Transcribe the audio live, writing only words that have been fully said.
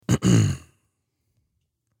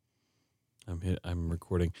I'm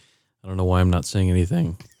recording. I don't know why I'm not saying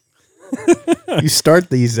anything. You start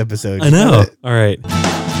these episodes. I know. All right. I'm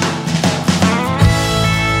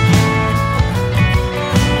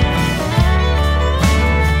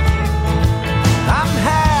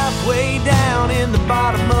halfway down in the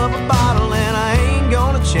bottom of a bottle and I ain't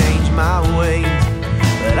gonna change my ways.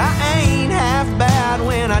 But I ain't half bad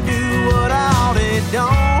when I do what I ought. It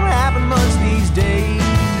don't happen much these days.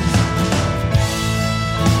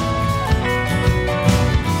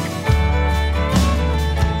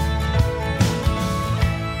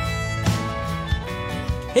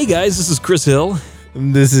 Hey guys, this is Chris Hill.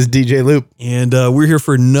 This is DJ Loop. And we're here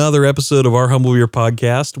for another episode of our Humble Beer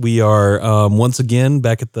podcast. We are once again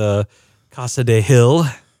back at the Casa de Hill.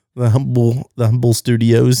 The humble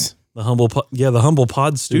studios. The Humble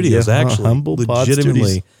Pod Studios, actually. Humble Pod legitimately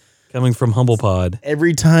Studios. coming from Humble Pod.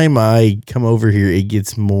 Every time I come over here, it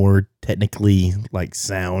gets more technically like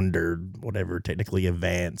sound or whatever, technically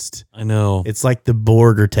advanced. I know. It's like the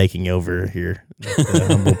Borg are taking over here, the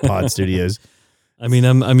Humble Pod Studios. I mean,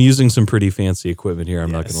 I'm using some pretty fancy equipment here.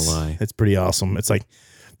 I'm not going to lie. It's pretty awesome. It's like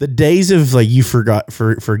the days of like you forgot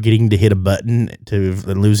forgetting to hit a button to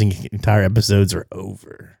losing entire episodes are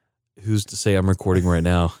over. Who's to say I'm recording right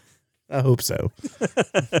now? I hope so.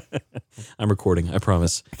 I'm recording. I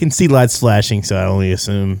promise. I can see lights flashing, so I only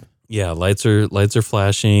assume. Yeah, lights are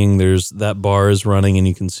flashing. There's that bar is running, and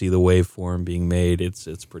you can see the waveform being made.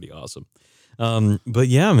 It's pretty awesome. But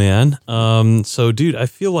yeah, man. So dude, I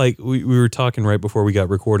feel like we were talking right before we got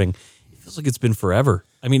recording. It feels like it's been forever.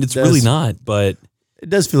 I mean, it's really not, but it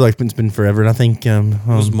does feel like it's been forever. And I think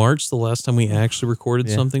was March the last time we actually recorded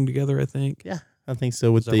something together, I think. Yeah, I think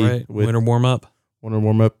so. With right? Winter warm up. Winter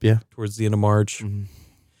warm up, yeah. Towards the end of March. Mm-hmm.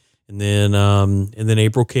 And then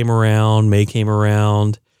April came around, May came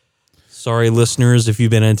around. Sorry, listeners, if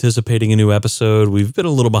you've been anticipating a new episode, we've been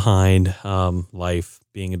a little behind. Life,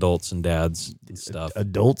 being adults and dads and stuff.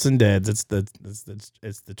 Adults and dads, it's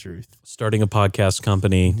the truth. Starting a podcast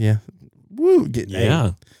company. Yeah. Woo.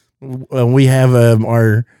 Yeah. We have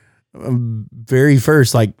our very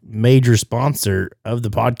first like major sponsor of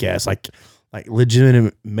the podcast, like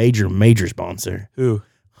legitimate major sponsor. Who?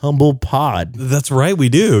 Humble Pod. That's right, we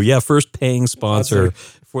do. Yeah, first paying sponsor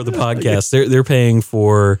for the podcast. They're paying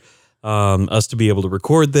for us to be able to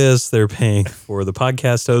record this. They're paying for the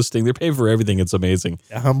podcast hosting. They're paying for everything. It's amazing.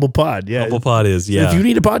 Humble Pod, yeah. Humble Pod is, yeah. So if you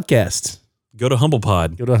need a podcast, go to Humble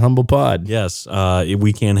Pod. Go to Humble Pod. Yes,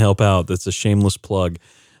 we can help out. That's a shameless plug.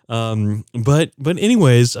 But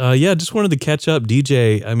anyways, just wanted to catch up.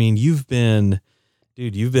 DJ, I mean, you've been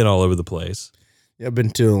all over the place. Yeah, I've been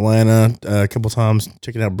to Atlanta a couple times,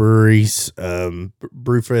 checking out breweries.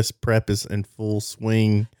 Brewfest prep is in full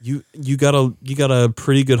swing. You got a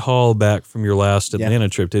pretty good haul back from your last Atlanta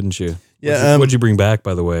trip, didn't you? Yeah. What'd you bring back,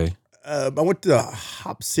 by the way? I went to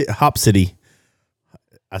Hop City.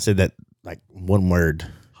 I said that like one word.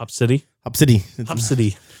 Hop City. Hop City. Hop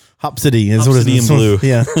City. Hop City. Hop City in blue.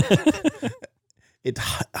 Yeah. It's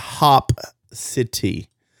Hop City.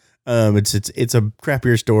 It's a craft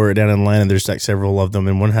beer store down in Atlanta. There's like several of them,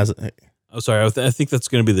 and one has. Oh, sorry. I think that's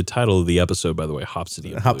going to be the title of the episode. By the way, Hop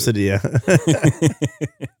City. Hop City, yeah.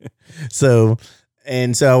 So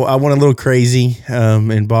I went a little crazy,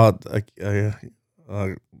 and bought a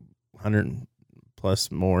 100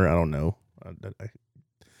 plus more. I don't know. I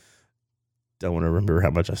don't want to remember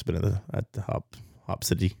how much I spent at the Hop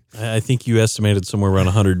City. I think you estimated somewhere around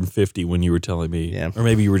 150 when you were telling me. Yeah. Or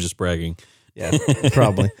maybe you were just bragging. Yeah,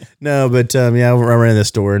 probably. No, but I ran in the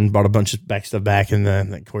store and bought a bunch of back stuff back, and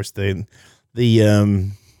then of course the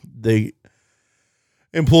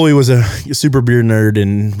employee was a super beer nerd,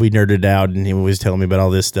 and we nerded out, and he was telling me about all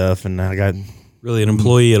this stuff, and I got really an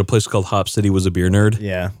employee at a place called Hop City was a beer nerd.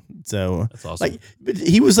 Yeah, so that's awesome. But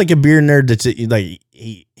he was like a beer nerd that's like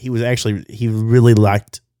he was actually he really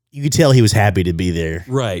liked. You could tell he was happy to be there.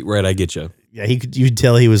 Right. I get you. Yeah, you could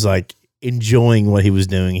tell he was like enjoying what he was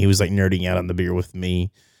doing. He was like nerding out on the beer with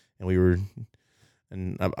me,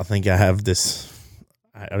 and I think I have this.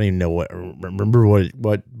 I don't even know remember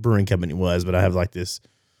what brewing company it was, but I have like this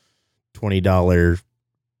 $20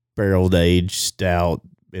 barrel aged stout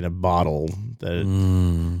in a bottle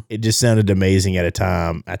that it just sounded amazing at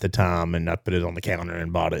the time, and I put it on the counter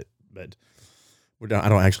and bought it. But I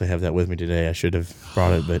don't actually have that with me today. I should have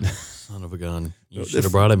brought it, but son of a gun, you should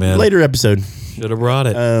have brought it, man. Later episode, should have brought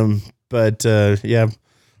it. I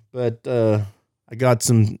got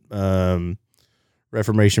some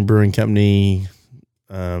Reformation Brewing Company.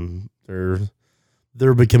 They're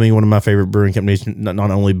becoming one of my favorite brewing companies,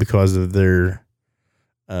 not only because of their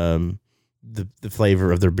the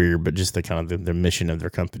flavor of their beer, but just the kind of their mission of their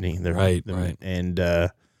company. Right. And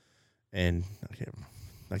and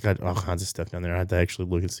I got all kinds of stuff down there. I had to actually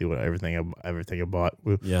look and see what everything I bought.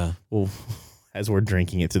 Well, as we're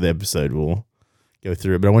drinking it to the episode, we'll go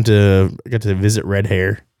through it. But I got to visit Red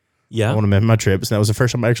Hare. Yeah. One of my trips. And that was the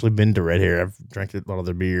first time I actually been to Red Hare. I've drank a lot of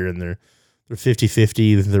their beer, and they're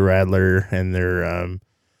 50-50, the Radler, and their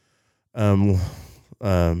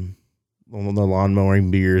the lawn mowing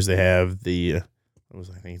beers. They have the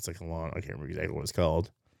I think it's like a lawn. I can't remember exactly what it's called.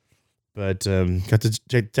 But got to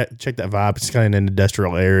check that vibe. It's kind of in an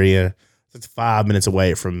industrial area. It's 5 minutes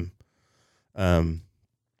away from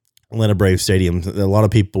Atlanta Braves Stadium. A lot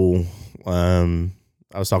of people.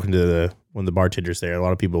 I was talking to one of the bartenders there. A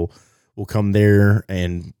lot of people will come there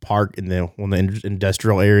and park in one of the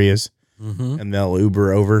industrial areas, and they'll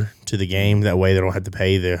Uber over to the game. That way, they don't have to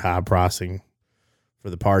pay the high pricing for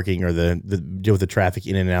the parking or the deal with the traffic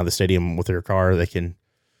in and out of the stadium with their car. They can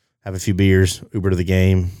have a few beers, Uber to the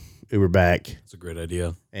game, Uber back. That's a great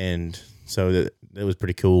idea. And so that was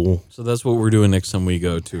pretty cool. So that's what we're doing next time we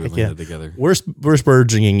go to Atlanta together. We're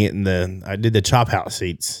spurging it I did the chop house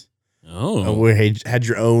seats. Oh, where you had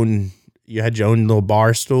your own little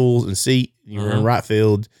bar stools and seat. You were in right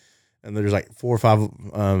field, and there's like 4 or 5,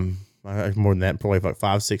 more than that, probably like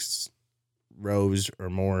 5-6 rows or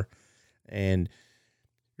more, and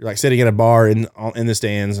you're like sitting at a bar in the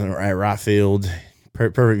stands or at right field.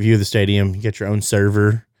 Perfect view of the stadium. You got your own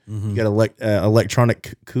server. You got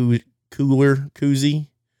electronic cooler koozie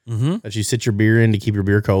that you sit your beer in to keep your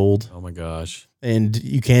beer cold. Oh my gosh! And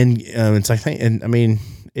you can it's like, and I mean,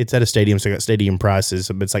 it's at a stadium, so I got stadium prices.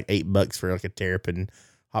 But it's like $8 for like a Terrapin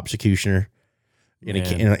Hopsecutioner in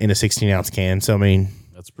a 16-ounce can. So I mean,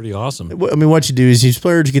 that's pretty awesome. I mean, what you do is you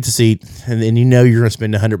splurge, you get the seat, and then you're going to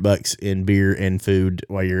spend $100 in beer and food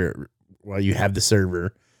while you have the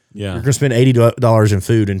server. Yeah, you're going to spend $80 in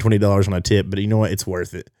food and $20 on a tip. But you know what? It's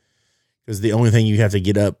worth it, because the only thing you have to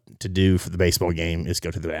get up to do for the baseball game is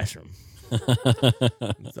go to the bathroom.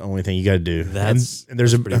 It's the only thing you got to do. That's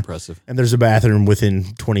pretty impressive. And there's a bathroom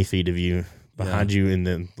within 20 feet of you, behind you in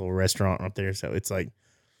the little restaurant up there. So it's like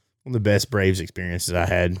one of the best Braves experiences I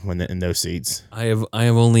had in those seats. I have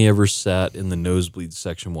only ever sat in the nosebleed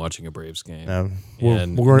section watching a Braves game,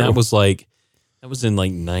 and that was in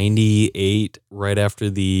like '98, right after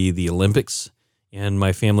the Olympics, and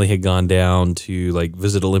my family had gone down to like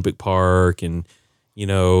visit Olympic Park and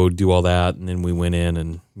do all that, and then we went in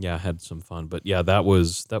and had some fun. But that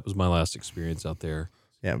was my last experience out there.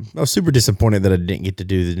 Yeah, I was super disappointed that I didn't get to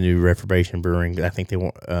do the new Reformation Brewing. I think they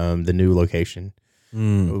want the new location.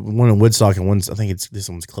 One in Woodstock, and I think this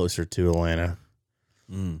one's closer to Atlanta.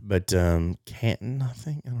 But Canton, I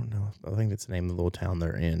think, I don't know. I think that's the name of the little town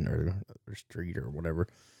they're in, or street or whatever.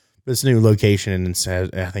 But it's a new location, and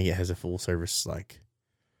I think it has a full service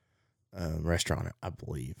restaurant, I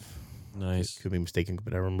believe. Nice. Could be mistaken,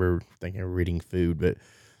 but I remember thinking of reading food. But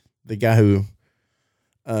the guy who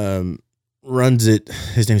runs it,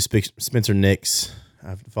 his name is Spencer Nix.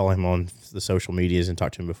 I follow him on the social medias and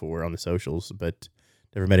talked to him before on the socials, but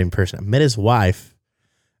never met him in person. I met his wife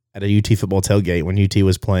at a UT football tailgate when UT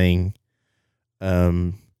was playing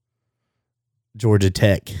Georgia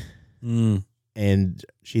Tech. And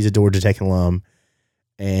she's a Georgia Tech alum.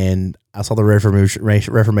 And I saw the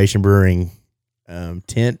Reformation Brewing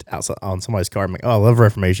tent outside on somebody's car. I'm like, oh, I love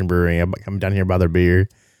Reformation Brewing. I'm down here by their beer.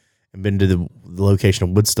 I've been to the location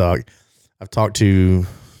of Woodstock. I've talked to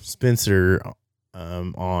Spencer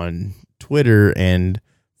on Twitter and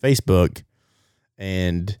Facebook,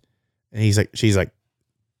 and she's like,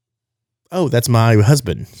 oh, that's my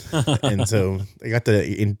husband. And so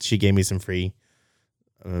and she gave me some free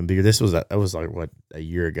beer. That was like a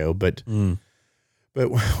year ago, but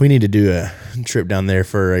we need to do a trip down there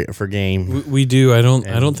for game. We do. I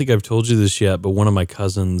don't think I've told you this yet, but one of my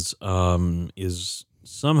cousins is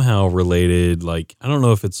somehow related. Like, I don't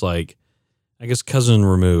know if it's like, I guess cousin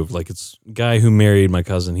removed. Like, it's a guy who married my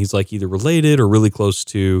cousin. He's like either related or really close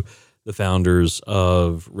to the founders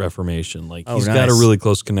of Reformation. Like, he's got a really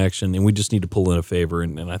close connection, and we just need to pull in a favor,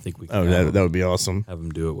 and I think we can. That would be awesome. Have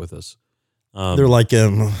him do it with us. They're like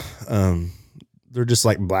they're just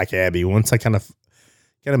like Black Abbey. Once I kind of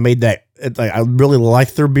made that, I really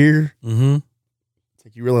like their beer. Mm-hmm. It's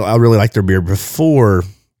like I really liked their beer before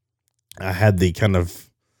I had the kind of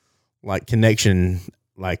like connection,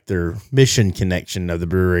 like their mission connection of the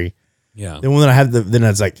brewery. Yeah. Then when I had then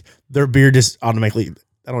it's like their beer just automatically.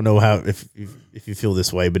 I don't know how if you feel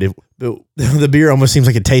this way, but the beer almost seems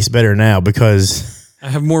like it tastes better now because I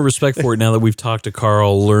have more respect for it now that we've talked to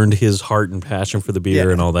Carl, learned his heart and passion for the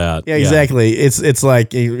beer and all that. Yeah, exactly. It's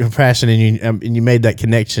like your passion, and you made that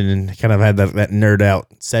connection and kind of had that nerd out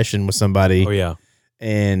session with somebody. Oh yeah,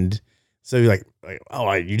 and So you're like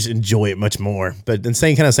you just enjoy it much more. But then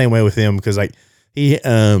same way with him, because like he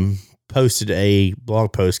posted a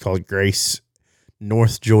blog post called Grace,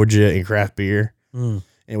 North Georgia and Craft Beer. And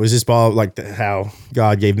it was just all like how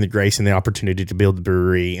God gave him the grace and the opportunity to build the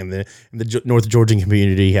brewery, and the North Georgian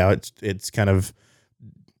community, how it's kind of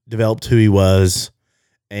developed who he was,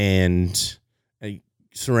 and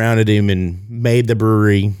surrounded him and made the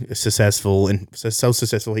brewery successful, and so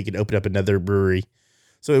successful he could open up another brewery.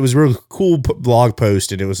 So it was a real cool blog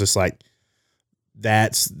post, and it was just like,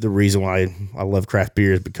 that's the reason why I love craft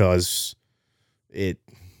beer, is because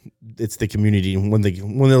it's the community. One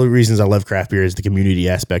of the reasons I love craft beer is the community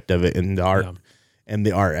aspect of it, and the art and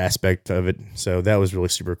the art aspect of it. So that was really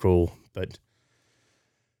super cool. But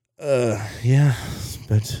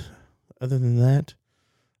but other than that,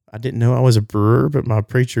 I didn't know I was a brewer, but my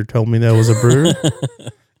preacher told me that I was a brewer.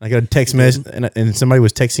 I got a text message, and somebody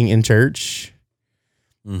was texting in church,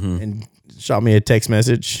 and shot me a text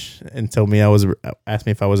message and told me asked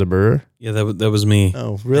me if I was a brewer. Yeah, that was me.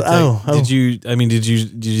 Oh, really? Did you? I mean, did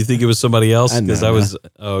you think it was somebody else? Because I was.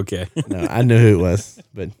 Oh, okay. No, I knew who it was,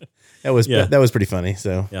 but that was pretty funny.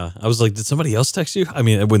 So yeah, I was like, did somebody else text you? I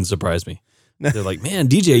mean, it wouldn't surprise me. They're like, man,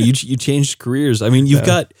 DJ, you changed careers. I mean, you've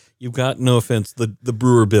got no offense, the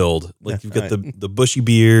brewer build. Like you've got the bushy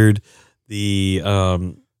beard,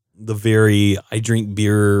 the very I drink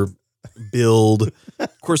beer build.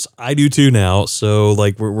 Of course, I do too now. So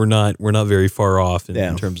like we're not very far off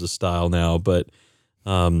in terms of style now, but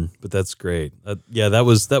that's great. That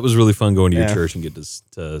was really fun going to your church and get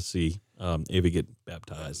to see Ava get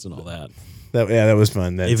baptized and all that. That was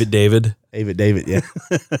fun. Ava David, yeah.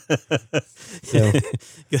 So,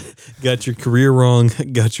 got your career wrong,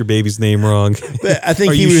 got your baby's name wrong. But I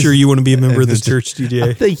think Are you sure you want to be a member of this church, DJ?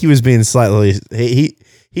 I think he was being slightly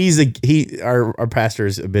our pastor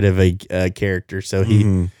is a bit of a character, so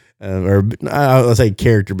he I'll say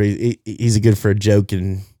character, but he's good for a joke,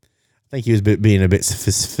 and I think he was being a bit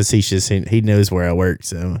facetious. He knows where I work,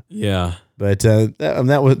 so yeah. But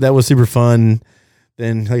that was super fun.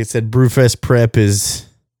 Then, like I said, Brewfest prep is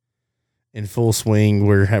in full swing.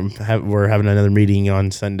 We're having another meeting on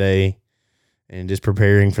Sunday, and just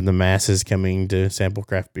preparing for the masses coming to sample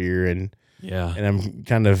craft beer, and I'm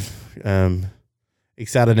kind of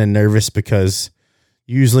excited and nervous, because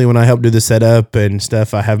usually when I help do the setup and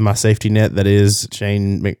stuff, I have my safety net, that is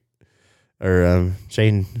Shane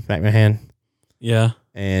McMahon. Yeah.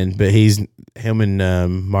 But him and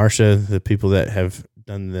Marsha, the people that have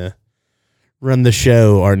run the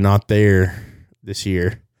show, are not there this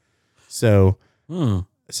year. So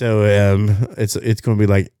it's going to be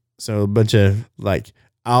like, so a bunch of like,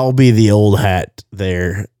 I'll be the old hat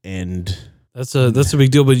there, and that's a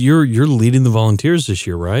big deal. But you're leading the volunteers this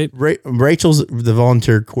year, right? Rachel's the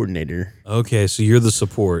volunteer coordinator. Okay, so you're the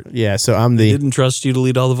support. Yeah, so They didn't trust you to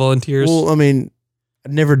lead all the volunteers? Well, I mean,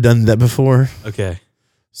 I've never done that before. Okay.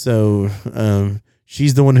 So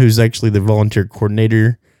she's the one who's actually the volunteer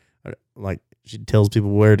coordinator. Like, she tells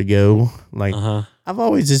people where to go. Like, I've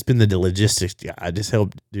always just been the logistics guy. I just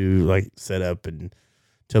help do like set up and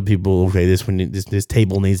tell people, okay, this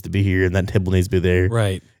table needs to be here and that table needs to be there.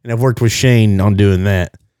 Right. And I've worked with Shane on doing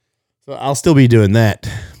that. So I'll still be doing that.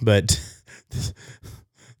 But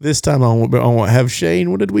this time I won't have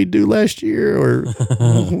Shane. What did we do last year? Or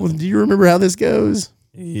do you remember how this goes?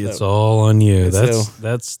 It's all on you.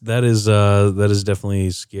 That is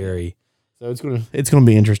definitely scary. So it's gonna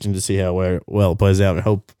be interesting to see how well it plays out. I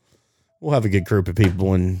hope we'll have a good group of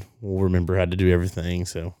people and we'll remember how to do everything.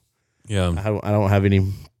 So yeah, I don't have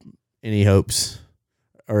any hopes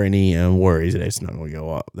or any worries that it's not going to go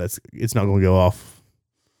off. It's not going to go off.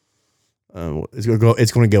 It's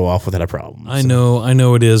going to go off without a problem. I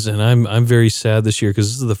know it is, and I'm very sad this year because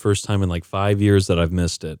this is the first time in like 5 years that I've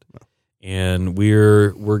missed it. And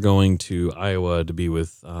we're going to Iowa to be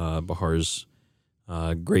with Bahar's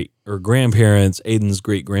grandparents, Aiden's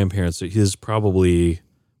great grandparents. His probably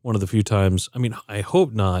one of the few times. I mean, I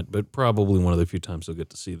hope not, but probably one of the few times he'll get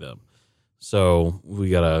to see them. So we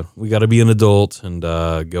gotta be an adult and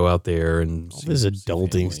go out there and all this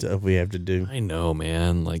adulting stuff we have to do. I know,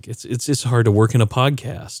 man. Like it's hard to work in a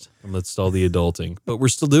podcast amidst all the adulting, but we're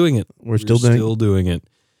still doing it. We're still doing it.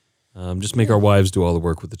 Just make our wives do all the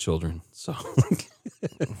work with the children. So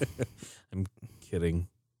I'm kidding,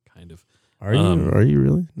 kind of. Are you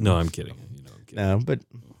really? No, I'm kidding. I'm kidding. No, but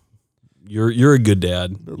you're a good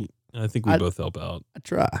dad. I think we both help out. I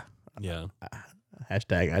try. Yeah.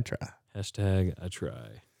 Hashtag I try. Hashtag I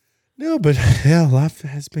try. No, but yeah, life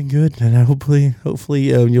has been good, and hopefully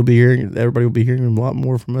you'll be hearing. Everybody will be hearing a lot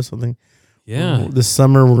more from us. I think Yeah. This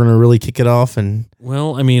summer we're gonna really kick it off, and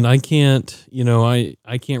Well, I mean, I can't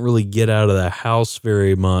really get out of the house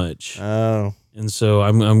very much. And so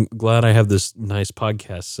I'm glad I have this nice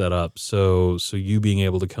podcast set up. So you being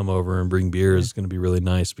able to come over and bring beer is going to be really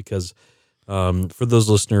nice because for those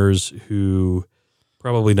listeners who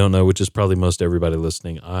probably don't know, which is probably most everybody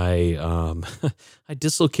listening, I I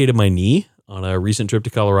dislocated my knee on a recent trip to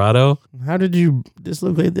Colorado. how did you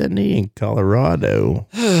dislocate that knee in Colorado?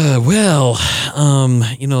 Well,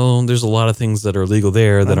 there's a lot of things that are legal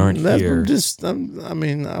there that aren't here.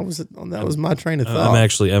 That was my train of thought.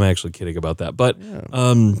 I'm actually kidding about that, but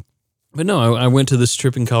no, I went to this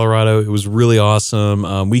trip in Colorado. It was really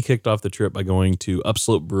awesome. We kicked off the trip by going to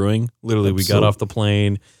Upslope Brewing. Literally, we got off the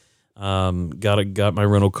plane, got my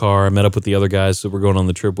rental car. I met up with the other guys that were going on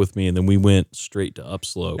the trip with me, and then we went straight to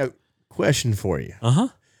Upslope. Now, question for you.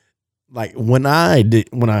 Like when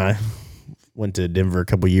I went to Denver a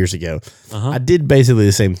couple years ago, Uh-huh. I did basically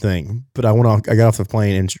the same thing, but I got off the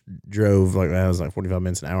plane and drove I was 45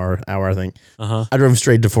 minutes, an hour, I think. Uh-huh. I drove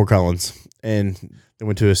straight to Fort Collins and then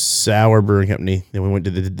went to a sour brewing company. Then we went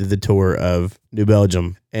to the tour of New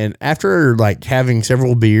Belgium. And after having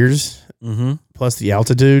several beers plus the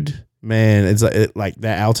altitude, man, it's like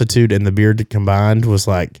that altitude and the beer combined was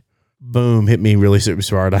boom, hit me really super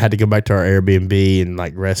hard. I had to go back to our Airbnb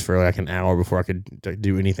and rest for an hour before I could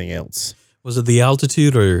do anything else. Was it the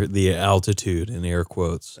altitude or the altitude in air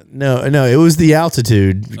quotes? No, it was the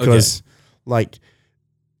altitude because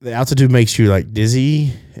the altitude makes you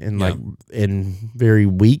dizzy and and very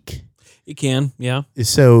weak. It can, yeah.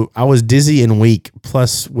 So I was dizzy and weak,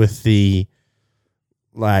 plus with the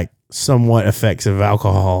somewhat effects of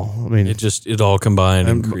alcohol. I mean, it all combined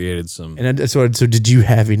and created some. And so did you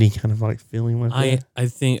have any kind of feeling like that? I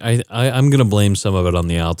think I'm gonna blame some of it on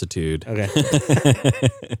the altitude. Okay.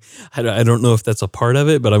 I don't know if that's a part of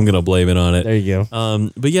it, but I'm gonna blame it on it. There you go.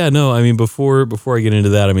 But yeah, no, I mean before I get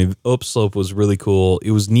into that, I mean Upslope was really cool.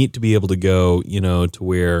 It was neat to be able to go, to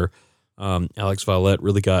where Alex Violette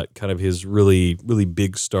really got kind of his really, really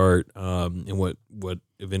big start in what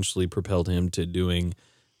eventually propelled him to doing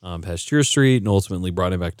Pasteur Street and ultimately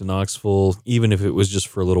brought him back to Knoxville, even if it was just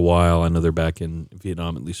for a little while. I know they're back in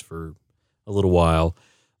Vietnam at least for a little while.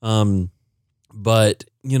 But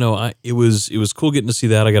it was cool getting to see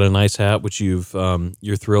that. I got a nice hat, which you're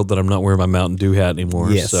thrilled that I'm not wearing my Mountain Dew hat anymore.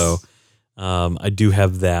 Yes. So I do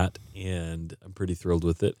have that, and I'm pretty thrilled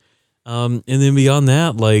with it. And then beyond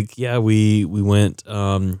that, we went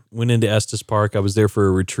into Estes Park. I was there for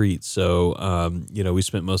a retreat. So, we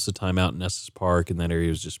spent most of the time out in Estes Park, and that area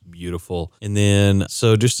was just beautiful. And then,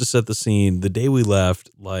 so just to set the scene, the day we left,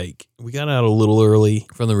 we got out a little early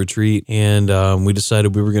from the retreat, and we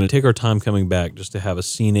decided we were going to take our time coming back just to have a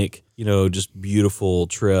scenic, just beautiful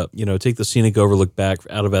trip, take the scenic overlook back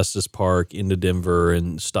out of Estes Park into Denver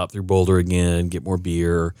and stop through Boulder again, get more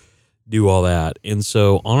beer, do all that. And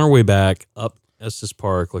so on our way back up Estes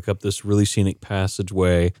Park, up this really scenic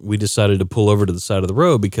passageway, we decided to pull over to the side of the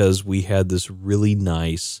road because we had this really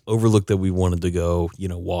nice overlook that we wanted to go,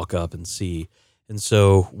 walk up and see. And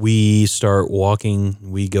so we start walking,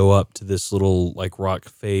 we go up to this little rock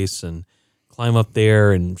face and climb up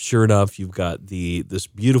there, and sure enough, you've got this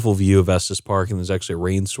beautiful view of Estes Park, and there's actually a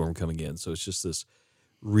rainstorm coming in. So it's just this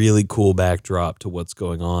really cool backdrop to what's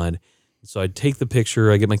going on. So I take the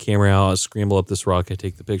picture, I get my camera out, I scramble up this rock, I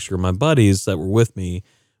take the picture. My buddies that were with me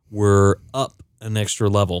were up an extra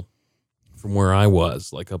level from where I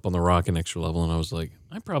was, up on the rock an extra level. And I was like,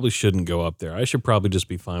 I probably shouldn't go up there. I should probably just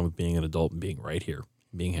be fine with being an adult and being right here,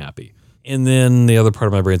 being happy. And then the other part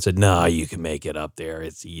of my brain said, nah, you can make it up there.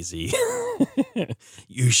 It's easy.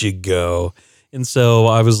 You should go. And so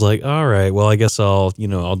I was like, all right, well, I guess I'll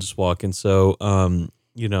just walk. And so,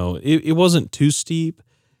 it wasn't too steep,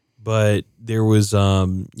 but there was,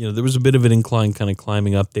 there was a bit of an incline kind of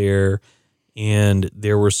climbing up there, and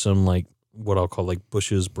there were some what I'll call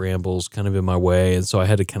bushes, brambles kind of in my way. And so I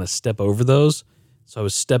had to kind of step over those. So I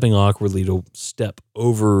was stepping awkwardly to step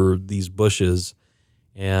over these bushes,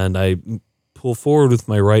 and I pull forward with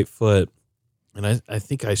my right foot, and I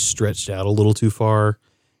think I stretched out a little too far,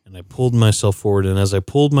 and I pulled myself forward. And as I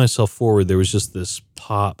pulled myself forward, there was just this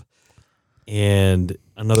pop and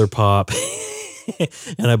another pop.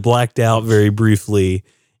 And I blacked out very briefly,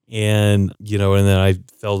 and and then I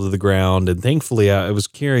fell to the ground. And thankfully, I was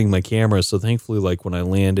carrying my camera, so thankfully, when I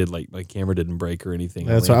landed, my camera didn't break or anything.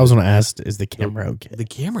 That's what I was going to ask. Is the camera okay? The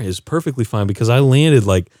camera is perfectly fine because I landed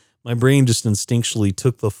my brain just instinctually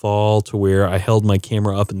took the fall to where I held my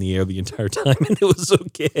camera up in the air the entire time, and it was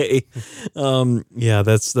okay. Yeah,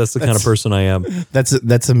 that's the kind of person I am.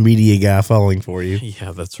 That's a media guy falling for you.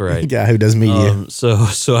 Yeah, that's right. Guy who does media.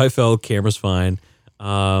 So I felt camera's fine.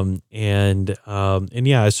 And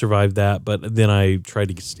yeah, I survived that, but then I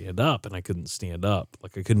tried to stand up and I couldn't stand up.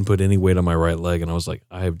 Like I couldn't put any weight on my right leg. And I was like,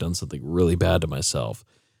 I have done something really bad to myself.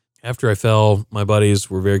 After I fell, my buddies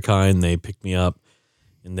were very kind. They picked me up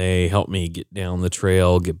and they helped me get down the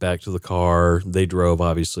trail, get back to the car. They drove,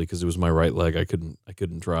 obviously, because it was my right leg. I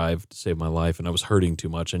couldn't drive to save my life, and I was hurting too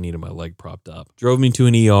much. I needed my leg propped up. Drove me to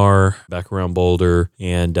an ER back around Boulder,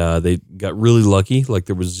 and they got really lucky. Like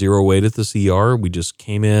there was zero wait at this ER. We just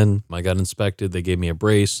came in. I got inspected. They gave me a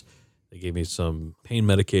brace. They gave me some pain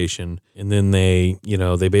medication, and then they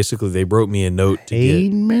wrote me a note to get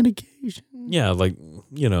pain medication. Yeah,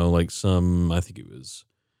 like some. I think it was.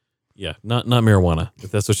 Yeah, not marijuana.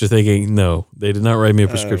 If that's what you're thinking, no, they did not write me a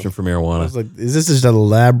prescription for marijuana. I was like, is this just an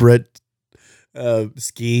elaborate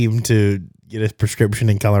scheme to get a prescription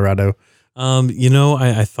in Colorado?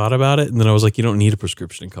 I thought about it, and then I was like, you don't need a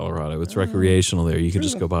prescription in Colorado. It's recreational there. You can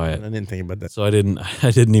just go buy it. I didn't think about that. So I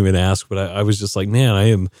didn't even ask, but I was just like,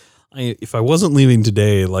 man, if I wasn't leaving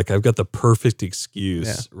today, like I've got the perfect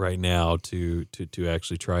excuse right now to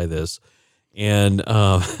actually try this. And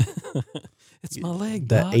it's my leg.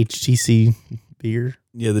 That HTC beer.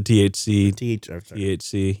 Yeah, the THC.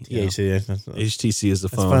 THC. Yeah. HTC is the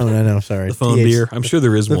phone. That's phone. I know. Sorry. The phone beer. I'm sure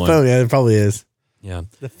there is the one. Phone. Yeah, it probably is. Yeah.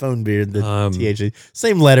 The phone beer. The THC.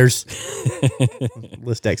 Same letters.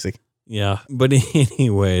 Listexic. Yeah. But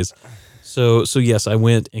anyways, so yes, I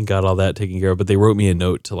went and got all that taken care of. But they wrote me a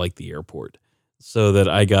note to like the airport, so that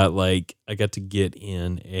I got to get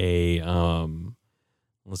in a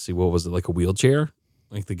let's see, what was it, like a wheelchair?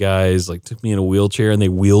 Like the guys took me in a wheelchair and they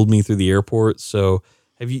wheeled me through the airport. So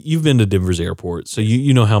you've been to Denver's airport, so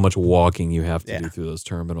you know how much walking you have to do through those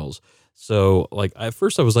terminals. So at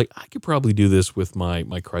first I was like, I could probably do this with my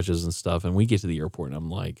crutches and stuff. And we get to the airport and I'm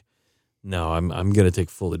like, no, I'm going to take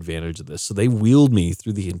full advantage of this. So they wheeled me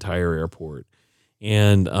through the entire airport.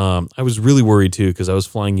 And I was really worried too, because I was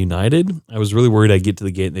flying United. I was really worried I'd get to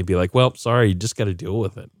the gate and they'd be like, well, sorry, you just got to deal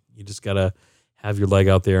with it. You just got to have your leg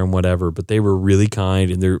out there and whatever. But they were really kind,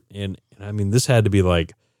 and I mean, this had to be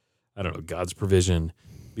like, I don't know, God's provision,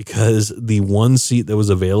 because the one seat that was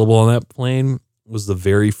available on that plane was the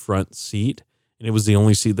very front seat, and it was the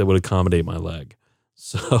only seat that would accommodate my leg.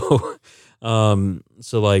 So,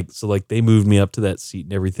 they moved me up to that seat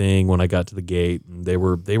and everything when I got to the gate, and they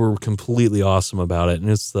were completely awesome about it. And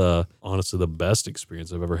it's honestly the best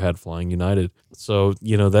experience I've ever had flying United. So,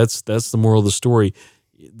 that's the moral of the story.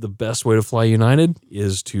 The best way to fly United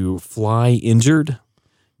is to fly injured,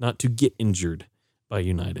 not to get injured by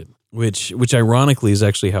United, which ironically is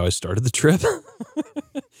actually how I started the trip,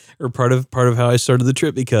 or part of how I started the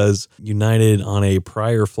trip, because United on a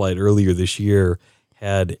prior flight earlier this year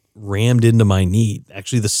had rammed into my knee,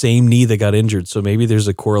 actually the same knee that got injured. So maybe there's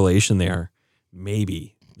a correlation there.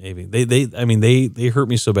 Maybe they hurt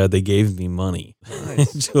me so bad they gave me money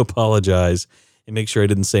to apologize and make sure I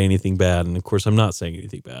didn't say anything bad. And of course, I'm not saying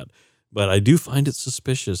anything bad, but I do find it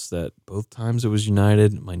suspicious that both times it was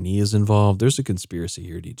United, my knee is involved. There's a conspiracy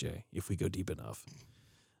here, DJ, if we go deep enough.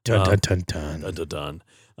 Dun, dun, dun, dun. Dun, dun, dun.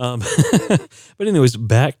 But anyways,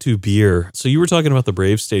 back to beer. So you were talking about the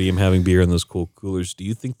Braves Stadium having beer in those cool coolers. Do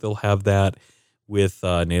you think they'll have that with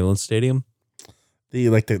Neyland Stadium? The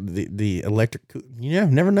electric,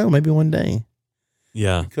 never know. Maybe one day.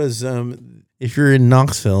 Yeah. Because if you're in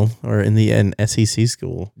Knoxville or in an SEC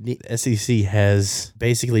school, the SEC has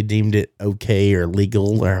basically deemed it okay or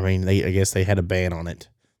legal. Or I guess they had a ban on it.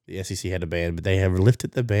 The SEC had a ban, but they have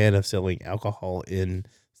lifted the ban of selling alcohol in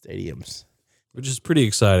stadiums, which is pretty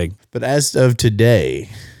exciting. But as of today,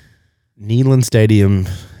 Neyland Stadium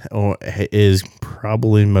is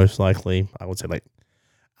probably most likely, I would say,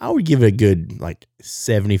 I would give it a good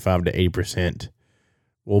 75 to 80%.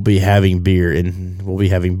 We'll be having beer in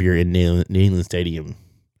Neyland Stadium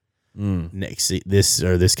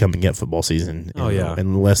this coming up football season.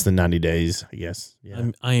 In less than 90 days, I guess.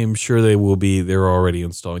 Yeah, I am sure they will be. They're already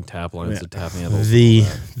installing tap lines and tap handles. The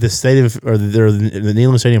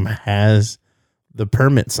Neyland Stadium has the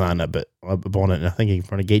permit sign up on it. I think in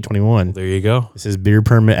front of Gate 21. Well, there you go. It says beer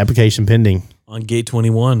permit application pending on Gate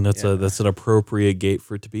 21. That's an appropriate gate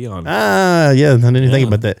for it to be on. I didn't think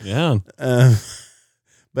about that. Yeah.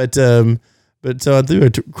 But so I threw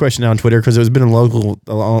a question out on Twitter because it was been a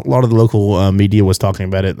lot of the local media was talking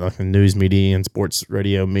about it, like the news media and sports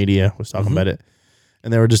radio media was talking about it,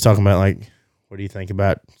 and they were just talking about what do you think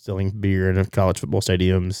about selling beer in college football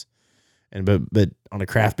stadiums? But on a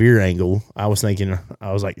craft beer angle, I was like,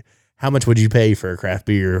 how much would you pay for a craft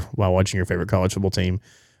beer while watching your favorite college football team?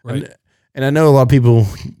 Right. And I know a lot of people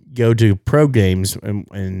go to pro games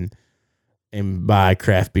and buy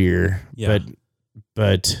craft beer, Yeah.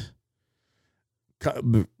 but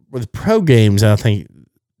with pro games, I think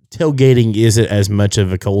tailgating isn't as much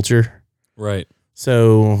of a culture. Right.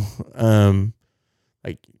 So,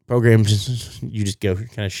 like programs, you just go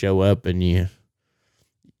kind of show up and you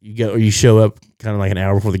show up kind of like an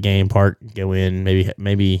hour before the game, park, go in,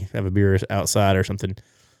 maybe have a beer outside or something.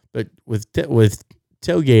 But with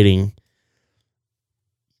tailgate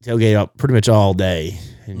out pretty much all day,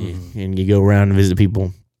 and you go around and visit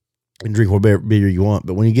people and drink whatever beer you want.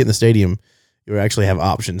 But when you get in the stadium, you actually have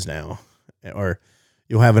options now, or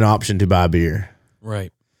you'll have an option to buy beer.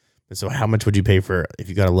 Right. And so, how much would you pay for if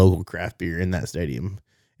you got a local craft beer in that stadium?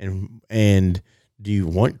 And do you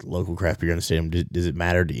want local craft beer in the stadium? Does it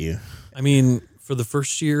matter to you? I mean, for the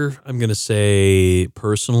first year, I'm going to say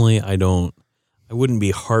personally, I wouldn't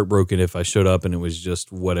be heartbroken if I showed up and it was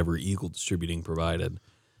just whatever Eagle Distributing provided,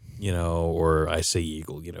 or I say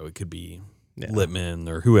Eagle, it could be Littman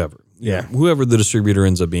or whoever. Whoever the distributor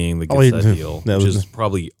ends up being that gets that deal, which is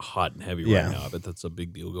probably hot and heavy right now. I bet that's a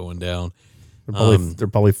big deal going down. They're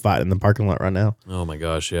probably fighting in the parking lot right now. Oh my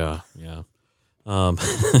gosh, yeah. You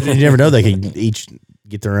never know; they could each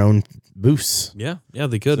get their own booths. Yeah,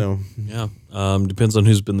 they could. So, depends on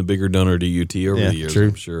who's been the bigger donor to UT over the years. True.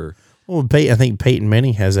 I'm sure. Well, I think Peyton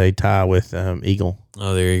Manning has a tie with Eagle.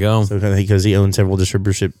 Oh, there you go. So because he owns several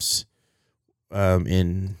distributorships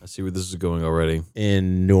in. I see where this is going already.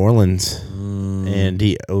 In New Orleans, and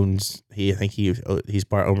I think he's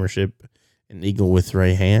part ownership in Eagle with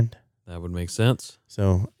Ray Hand. That would make sense.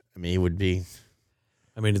 So I mean, it would be.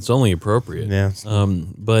 I mean, it's only appropriate. Yeah.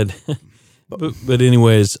 But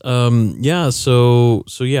anyways, yeah. So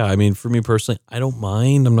yeah. I mean, for me personally, I don't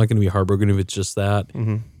mind. I'm not going to be heartbroken if it's just that.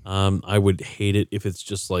 Mm-hmm. I would hate it if it's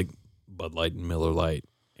just like Bud Light and Miller Lite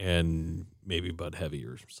and maybe Bud Heavy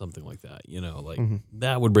or something like that.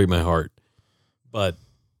 That would break my heart. But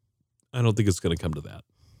I don't think it's going to come to that.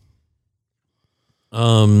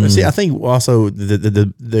 See, I think also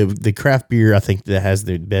the craft beer I think that has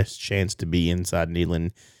the best chance to be inside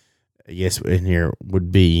Neyland, I guess in here would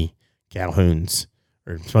be Calhoun's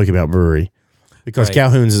or Smoky Mountain Brewery, because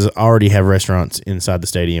Calhoun's already have restaurants inside the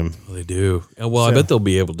stadium. Well, they do. Well, I bet they'll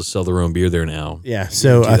be able to sell their own beer there now. Yeah,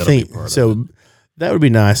 so I think so. That would be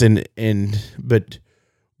nice. But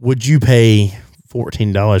would you pay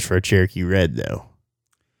 $14 for a Cherokee Red though,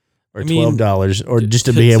 or $12, or just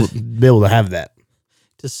to be able to have that?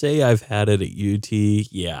 To say I've had it at UT,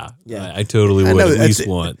 yeah. I totally would at least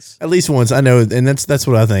once. At least once, I know, and that's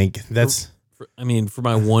what I think. That's for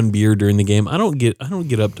my one beer during the game, I don't get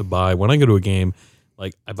up to buy when I go to a game.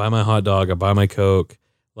 Like I buy my hot dog, I buy my Coke.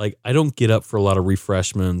 Like I don't get up for a lot of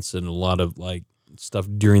refreshments and a lot of like stuff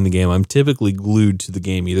during the game. I'm typically glued to the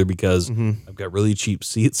game either because I've got really cheap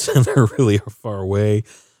seats and they're really far away,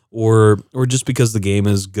 or just because the game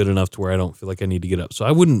is good enough to where I don't feel like I need to get up. So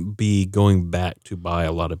I wouldn't be going back to buy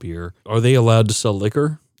a lot of beer. Are they allowed to sell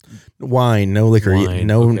liquor? Wine, no liquor.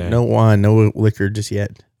 No wine, no liquor just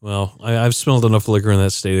yet. Well, I've smelled enough liquor in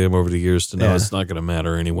that stadium over the years to know it's not going to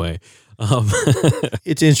matter anyway.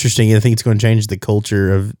 It's interesting. I think it's going to change the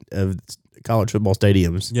culture of college football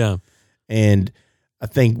stadiums. Yeah. And I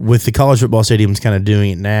think with the college football stadiums kind of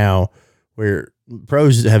doing it now, where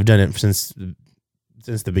pros have done it since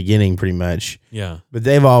the beginning pretty much. Yeah. But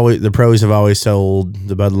the pros have always sold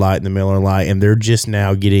the Bud Light and the Miller Lite, and they're just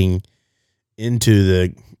now getting into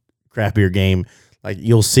the craft beer game. Like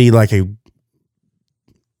you'll see like a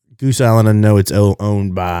Goose Island, I know it's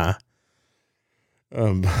owned by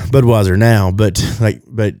Budweiser now, but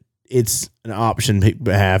it's an option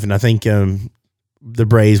people have. And I think the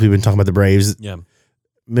Braves, we've been talking about the Braves. Yeah.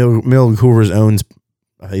 Mill Coors owns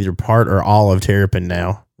either part or all of Terrapin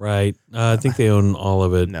now. Right. I think they own all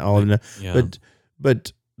of it. All of it. Yeah.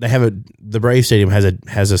 But they have the Brave Stadium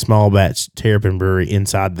has a small batch Terrapin brewery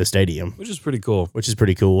inside the stadium, which is pretty cool.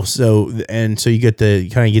 So you get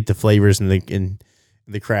the flavors and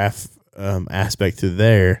the craft aspect through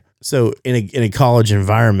there. So in a college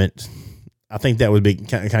environment, I think that would be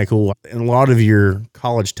kind of cool. In a lot of your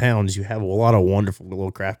college towns, you have a lot of wonderful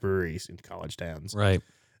little craft breweries in college towns, right?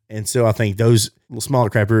 And so I think those little smaller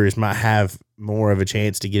craft breweries might have more of a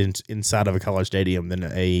chance to get inside of a college stadium than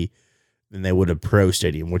they would a pro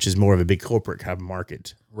stadium, which is more of a big corporate kind of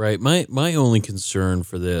market. Right. My only concern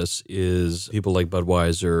for this is people like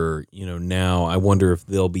Budweiser, now I wonder if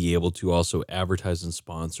they'll be able to also advertise and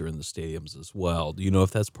sponsor in the stadiums as well. Do you know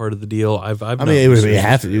if that's part of the deal? It would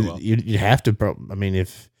have to. You'd have to. I mean,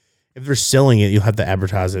 if if they're selling it, you'll have to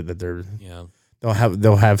advertise it that Yeah.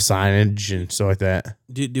 they'll have signage and stuff like that.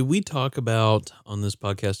 Did we talk about on this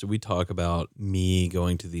podcast? Did we talk about me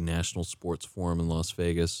going to the National Sports Forum in Las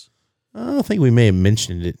Vegas? I think we may have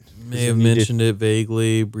mentioned it. May have mentioned it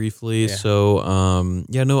vaguely, briefly. Yeah. So,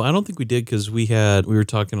 no, I don't think we did because we were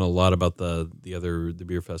talking a lot about the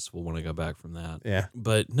beer festival when I got back from that. Yeah.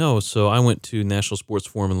 But no, so I went to National Sports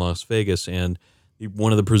Forum in Las Vegas, and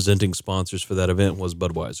one of the presenting sponsors for that event was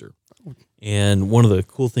Budweiser. And one of the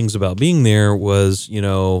cool things about being there was,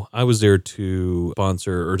 I was there to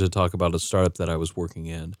sponsor or to talk about a startup that I was working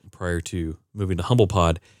in prior to moving to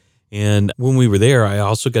HumblePod. And when we were there, I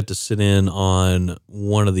also got to sit in on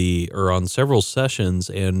on several sessions,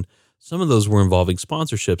 and some of those were involving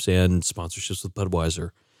sponsorships with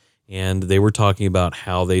Budweiser. And they were talking about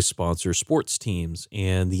how they sponsor sports teams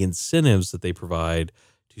and the incentives that they provide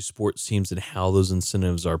to sports teams and how those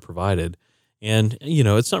incentives are provided. And,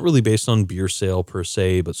 it's not really based on beer sale per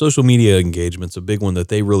se, but social media engagement's a big one that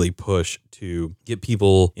they really push to get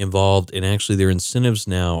people involved. And actually their incentives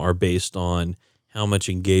now are based on how much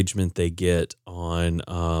engagement they get on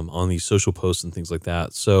these social posts and things like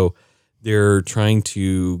that. So they're trying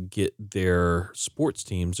to get their sports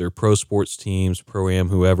teams, their pro sports teams, pro-am,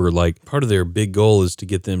 whoever, like part of their big goal is to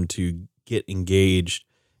get them to get engaged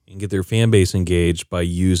and get their fan base engaged by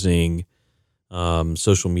using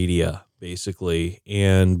social media, basically.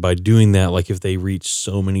 And by doing that, like if they reach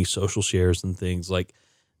so many social shares and things, like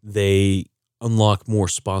they unlock more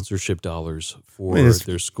sponsorship dollars for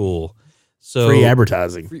their school. So free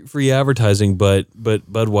advertising, free advertising, but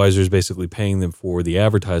Budweiser is basically paying them for the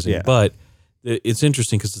advertising. Yeah. But it's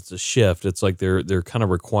interesting because it's a shift. It's like they're kind of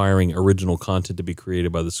requiring original content to be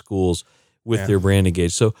created by the schools with their brand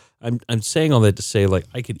engaged. So I'm saying all that to say, like,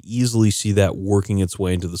 I could easily see that working its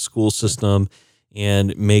way into the school system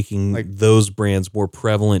and making those brands more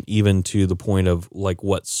prevalent, even to the point of like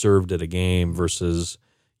what's served at a game versus,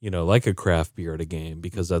 like a craft beer at a game,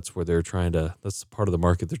 because that's where that's the part of the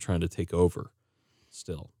market they're trying to take over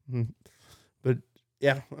still. Mm-hmm. But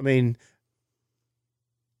yeah, I mean,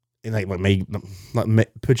 and like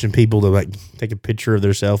pushing people to like take a picture of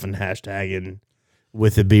themselves and hashtagging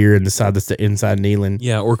with the beer and the inside kneeling.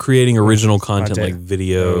 Yeah, or creating original content like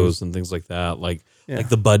videos and things like that. Like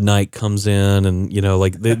the Bud Night comes in, and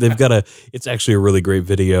they've got it's actually a really great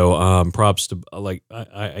video. Props to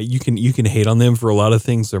you can hate on them for a lot of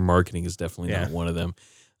things. Their marketing is definitely not one of them.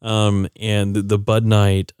 And the Bud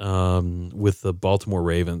Night with the Baltimore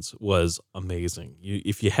Ravens was amazing.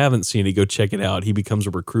 If you haven't seen it, go check it out. He becomes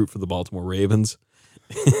a recruit for the Baltimore Ravens.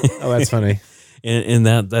 Oh, that's funny. And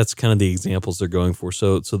that's kind of the examples they're going for.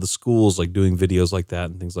 So the schools like doing videos like that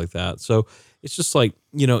and things like that. So it's just like,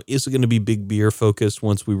 is it going to be big beer focused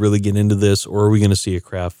once we really get into this, or are we going to see a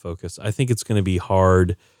craft focus? I think it's going to be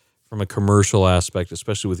hard from a commercial aspect,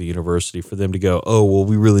 especially with the university, for them to go, oh, well,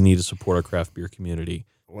 we really need to support our craft beer community.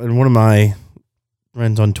 And one of my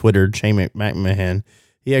friends on Twitter, Shane McMahon,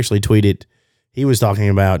 he actually tweeted, he was talking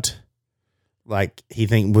about like he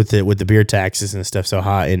think with the beer taxes and stuff so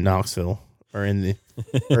high in Knoxville. That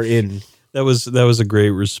was a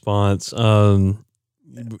great response. With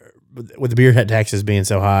the beer taxes being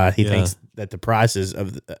so high, he thinks that the prices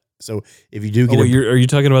of so if you do get, are you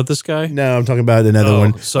talking about this guy? No, I'm talking about another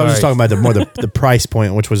one. Sorry. I was just talking about the price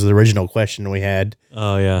point, which was the original question we had.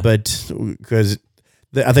 Oh yeah, but because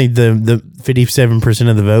I think the 57%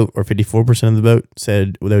 of the vote or 54% of the vote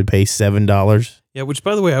said they would pay $7. Yeah, which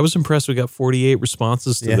by the way, I was impressed. We got 48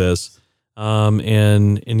 responses to this.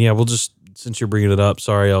 And we'll just, since you're bringing it up,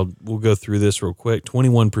 sorry, we'll go through this real quick.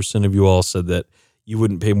 21% of you all said that you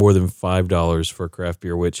wouldn't pay more than $5 for a craft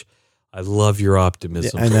beer, which I love your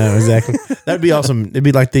optimism. Yeah, I know, exactly. That'd be awesome. It'd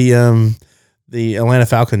be like the Atlanta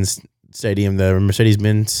Falcons stadium, the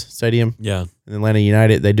Mercedes-Benz stadium. Yeah. And Atlanta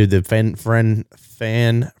United, they do the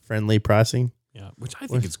fan-friendly pricing. Yeah, which I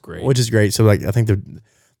think is great. Which is great. So like I think the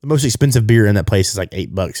most expensive beer in that place is like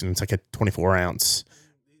 $8, and it's like a 24-ounce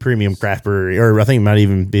premium craft brewery, or I think it might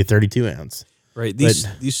even be a 32-ounce. Right.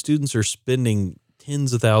 These students are spending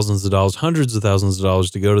tens of thousands of dollars, hundreds of thousands of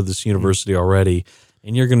dollars to go to this university already,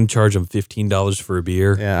 and you're going to charge them $15 for a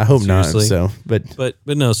beer. Yeah, I hope Seriously. not. So, but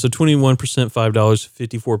no. So 21% $5,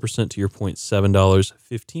 54% to your point $7,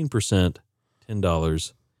 15%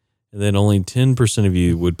 $10, and then only 10% of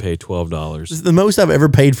you would pay $12. The most I've ever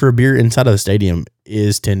paid for a beer inside of a stadium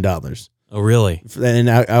is $10. Oh, really? And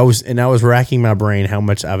I was racking my brain how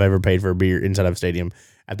much I've ever paid for a beer inside of a stadium.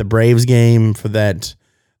 At the Braves game for that,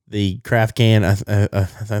 the craft can. I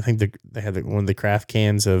think they had one of the craft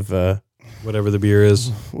cans of whatever the beer is.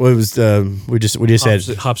 What was we just said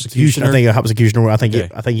Hopsecutioner? I think a Hopsecutioner. I think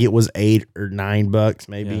Okay. it was $8 or $9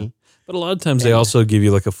 maybe. Yeah. But a lot of times they also give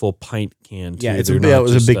you like a full pint can. Too. Yeah, it They're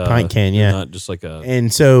was not a big just, pint can. they're Yeah, not just like a.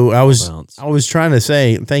 and so I ounce. was trying to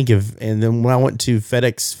think of, and then when I went to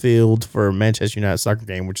FedEx Field for Manchester United soccer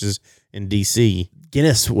game, which is in DC,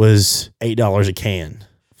 Guinness was $8 a can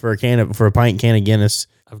for a pint can of Guinness.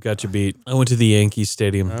 I've got you beat. I went to the Yankee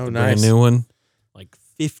Stadium, Oh, the nice. brand new one, like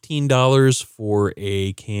 $15 for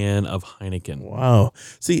a can of Heineken. Wow,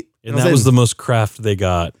 see, And that was the most craft they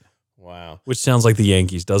got, wow. which sounds like the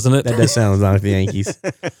Yankees, doesn't it? That does sound like the Yankees.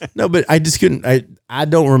 No, but I just couldn't. I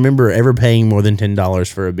don't remember ever paying more than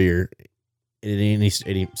 $10 for a beer in any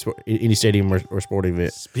stadium or sporting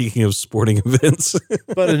event. Speaking of sporting events,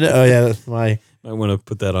 But oh yeah, that's my I want to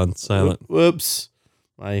put that on silent. whoops.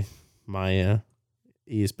 My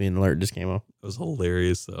ESPN alert just came off. It was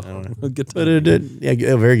hilarious, though. I don't know. A good time. But it did,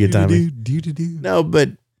 yeah, a very good timing. No, but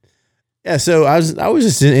yeah. So I was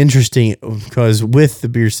just interesting because with the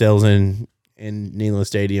beer sales in Neyland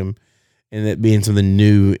Stadium, and it being something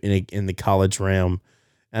new in the college realm,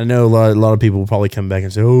 I know a lot of people will probably come back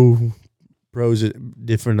and say, "Oh, pros are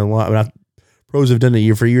different a lot." But pros have done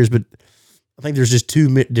it for years, but I think there's just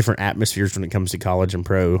two different atmospheres when it comes to college and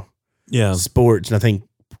pro Yeah. sports, and I think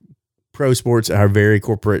pro sports are very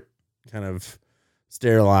corporate, kind of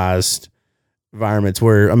sterilized environments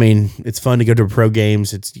where, I mean, it's fun to go to pro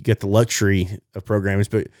games. You get the luxury of programs,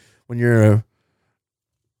 but when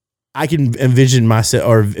I can envision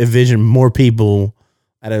more people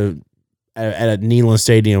at a Neyland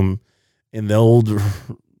Stadium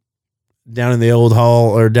down in the old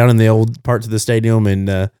hall or down in the old parts of the stadium and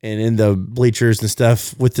in the bleachers and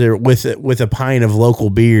stuff with a pint of local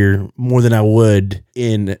beer more than I would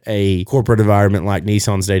in a corporate environment like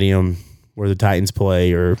Nissan Stadium where the Titans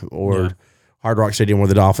play or Hard Rock Stadium where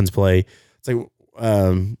the Dolphins play. It's like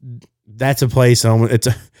that's a place.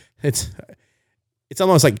 It's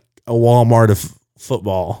almost like a Walmart of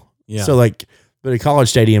football. Yeah. So like, but the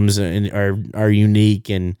college stadiums are unique,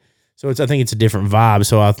 and so I think it's a different vibe.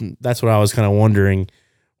 So that's what I was kind of wondering: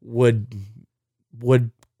 would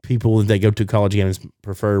people that go to college games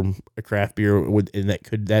prefer a craft beer?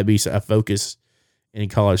 Could that be a focus in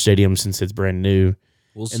college stadiums since it's brand new?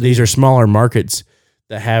 We'll see. And these are smaller markets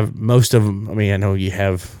that have most of them. I mean, I know you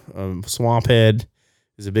have Swamphead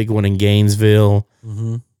is a big one in Gainesville.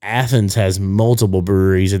 Mm-hmm. Athens has multiple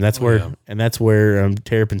breweries, and that's where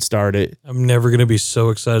Terrapin started. I'm never going to be so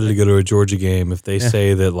excited to go to a Georgia game if they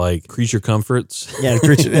say that, like, Creature Comforts. Yeah,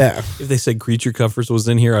 yeah. If they said Creature Comforts was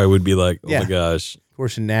in here, I would be like, oh my gosh. Of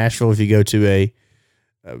course, in Nashville, if you go to a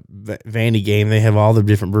Vandy game, they have all the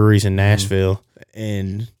different breweries in Nashville.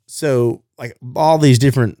 And so, like, all these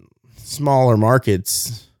different smaller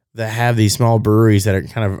markets that have these small breweries that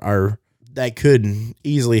that could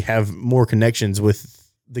easily have more connections with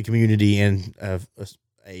the community and a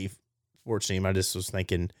sports team. I just was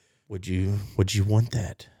thinking, would you want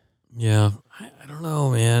that? Yeah, I don't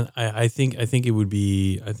know, man. I think it would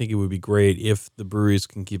be great if the breweries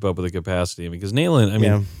can keep up with the capacity. Because Neyland, I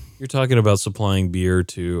mean, you're talking about supplying beer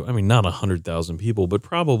to, I mean, not 100,000 people, but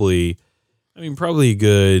probably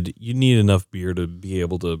good. You need enough beer to be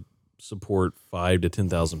able to support 5,000 to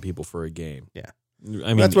 10,000 people for a game. Yeah, I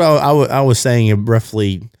mean, that's what I was saying.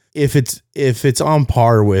 Roughly, if it's on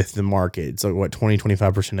par with the market, it's like what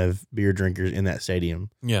 20-25% of beer drinkers in that stadium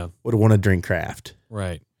would want to drink craft,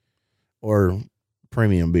 right, or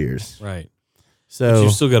premium beers, right. So but you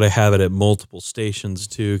still got to have it at multiple stations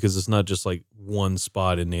too, because it's not just like one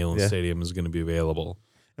spot in Neyland Stadium is going to be available.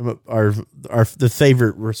 The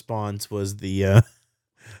favorite response was the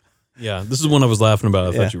yeah, this is one I was laughing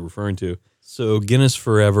about. I thought you were referring to. So Guinness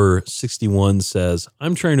Forever 61 says,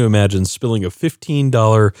 I'm trying to imagine spilling a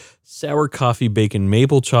 $15 sour coffee bacon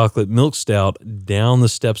maple chocolate milk stout down the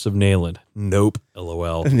steps of Neyland. Nope.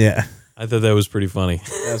 LOL. Yeah. I thought that was pretty funny.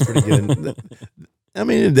 That's pretty good. I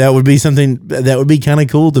mean, that would be something that would be kind of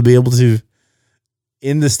cool to be able to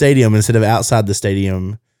in the stadium instead of outside the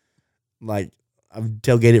stadium. Like, I've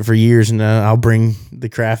tailgated for years, and I'll bring the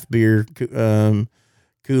craft beer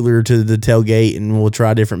cooler to the tailgate, and we'll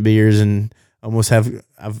try different beers. And almost I've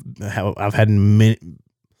had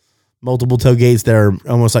multiple tailgates that are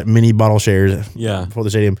almost like mini bottle shares. For the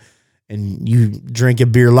stadium, and you drink a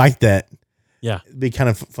beer like that. Yeah, it'd be kind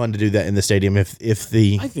of fun to do that in the stadium. I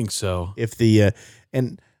think so.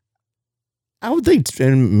 And I would think,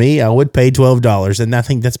 I would pay $12, and I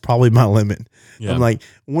think that's probably my limit. Yeah. I'm like,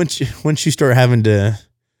 once you start having to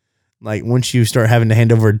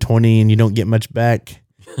hand over 20 and you don't get much back,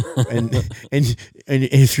 and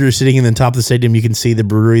if you're sitting in the top of the stadium, you can see the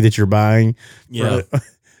brewery that you're buying. Yeah,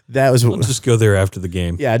 that was. I'll just go there after the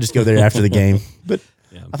game. Yeah, I just go there after the game. But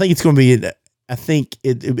I think it's going to be I think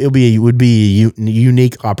it would be a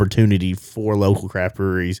unique opportunity for local craft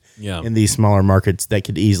breweries in these smaller markets that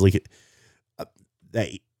could easily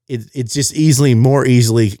it's just more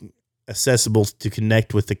easily accessible to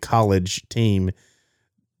connect with the college team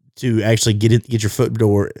to actually get your foot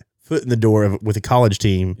in the door with a college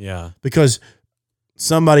team. Yeah, because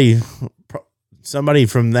somebody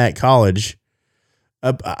from that college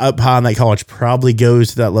up high in that college probably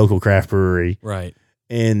goes to that local craft brewery, right?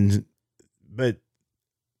 But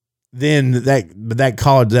then that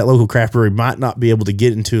college, that local craft brewery might not be able to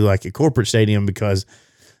get into like a corporate stadium because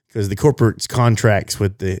the corporate contracts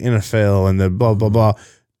with the NFL and the blah blah blah.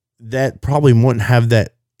 That probably wouldn't have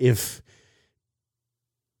that if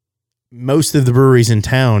most of the breweries in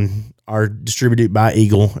town are distributed by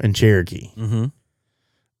Eagle and Cherokee,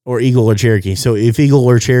 or Eagle or Cherokee. So if Eagle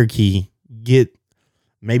or Cherokee get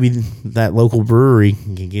maybe that local brewery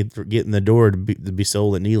can get in the door to be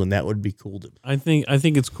sold at Neyland, that would be cool. I think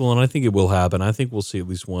it's cool, and I think it will happen. I think we'll see at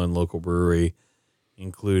least one local brewery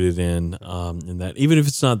included in that. Even if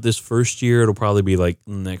it's not this first year, it'll probably be like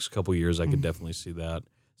in the next couple of years. I could definitely see that,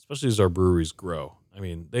 especially as our breweries grow. I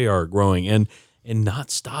mean, they are growing and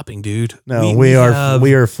not stopping, dude. No, we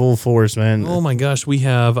are full force, man. Oh my gosh, we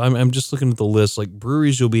have. I'm just looking at the list. Like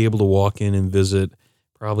breweries, you'll be able to walk in and visit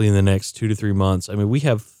probably in the next 2 to 3 months. I mean, we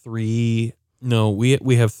have three. No, we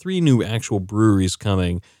have 3 new actual breweries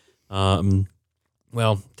coming.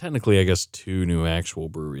 Well, technically, I guess 2 new actual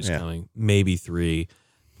breweries coming, maybe 3,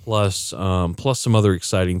 plus some other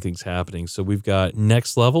exciting things happening. So we've got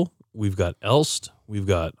Next Level, we've got Elst, we've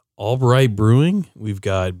got Albright Brewing, we've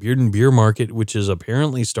got Beard and Beer Market, which is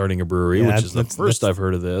apparently starting a brewery, which is the first I've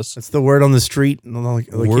heard of this. That's the word on the street.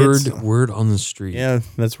 Word on the street. Yeah,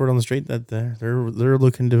 that's word on the street that they're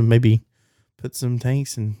looking to maybe put some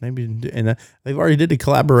tanks and they've already did a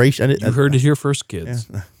collaboration. You heard it here first, kids.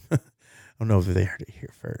 Yeah. I don't know if they heard it here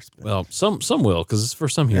first. But. Well, some will because it's the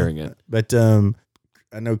first time hearing it. But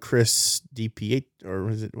I know Chris DP8 or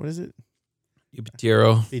what is it?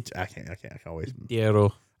 Pietro.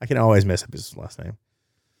 I can always mess up his last name.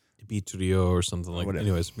 Trio or something like that.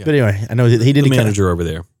 Anyways, But anyway, I know that he did the manager over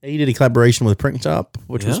there. He did a collaboration with Print Shop,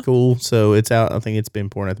 which was cool. So it's out. I think it's been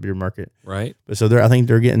pouring at the beer market. Right. But so I think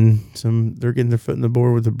they're getting their foot in the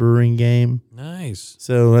door with the brewing game. Nice.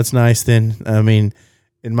 So that's nice then. I mean,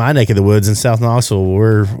 in my neck of the woods in South Knoxville,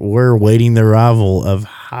 we're waiting the arrival of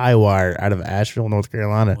Highwire out of Asheville, North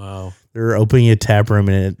Carolina. Wow. They're opening a tap room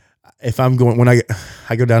in it. If I'm going, when I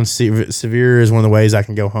go down to Sevier is one of the ways I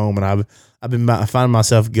can go home, and I find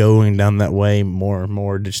myself going down that way more and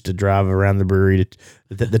more just to drive around the brewery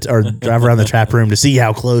or drive around the tap room to see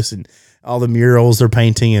how close and all the murals they're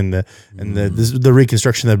painting and the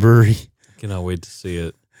reconstruction of the brewery. Cannot wait to see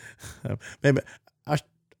it. Maybe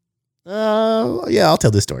I'll tell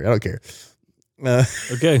this story. I don't care.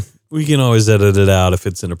 Okay, we can always edit it out if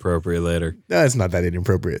it's inappropriate later. No, it's not that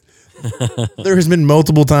inappropriate. There has been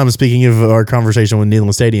multiple times, speaking of our conversation with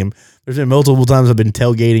Neyland Stadium, there's been multiple times I've been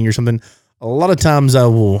tailgating or something. A lot of times I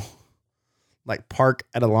will like park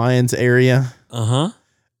at a Lions area. And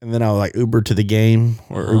then I'll like Uber to the game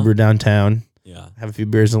or Uber downtown. Yeah. Have a few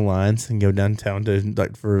beers in Lions and go downtown to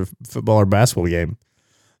like for a football or basketball game.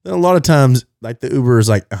 Then a lot of times like the Uber is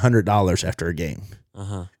like $100 after a game.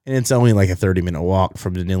 And it's only like a 30-minute walk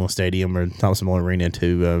from the Neyland Stadium or Thompson Mall Arena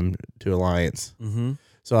to Alliance.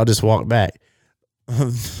 So I'll just walk back.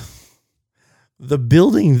 The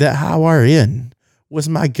building that Highwire in was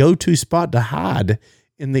my go-to spot to hide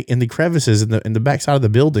in the crevices in the backside of the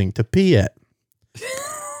building to pee at.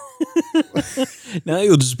 Now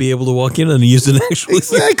you'll just be able to walk in and use an actual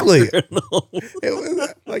exactly. It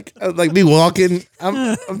was like me walking.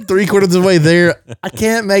 I'm 3/4 of the way there. I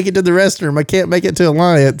can't make it to the restroom. I can't make it to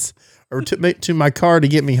Alliance or to my car to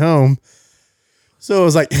get me home. So it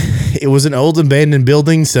was like, it was an old abandoned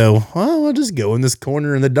building. So I'll just go in this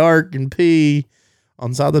corner in the dark and pee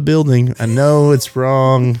on side of the building. I know it's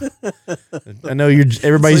wrong. I know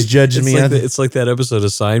everybody's judging me. It's like that episode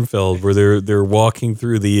of Seinfeld where they're walking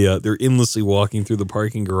through they're endlessly walking through the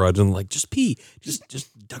parking garage and like, just pee, just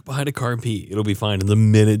duck behind a car and pee. It'll be fine. And the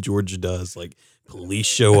minute Georgia does, like police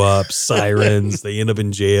show up, sirens, they end up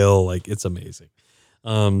in jail. Like it's amazing.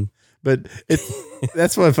 But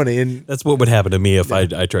that's what funny, and that's what would happen to me if I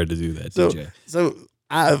tried to do that. DJ. So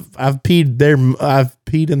I've peed there. I've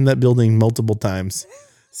peed in that building multiple times.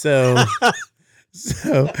 So,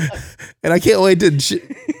 and I can't wait to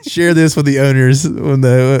share this with the owners when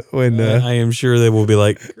I am sure they will be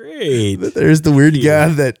like, great. There's the weird guy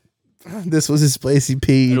that this was his place. He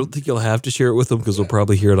peed. I don't think you'll have to share it with them because we'll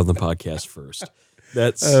probably hear it on the podcast first.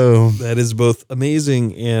 That is both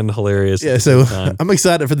amazing and hilarious. Yeah, so I'm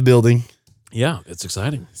excited for the building. Yeah, it's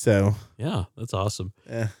exciting. So Yeah, that's awesome.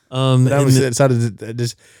 yeah. And I was excited to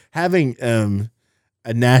just having a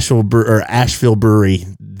Asheville brewery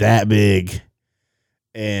that big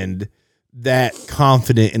and that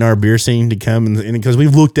confident in our beer scene to come and because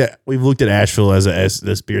we've looked at Asheville as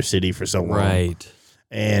this beer city for so long, right,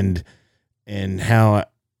 and how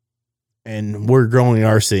and we're growing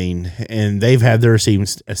our scene, and they've had their scene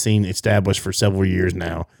established for several years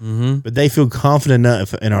now, but they feel confident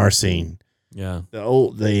enough in our scene. Yeah,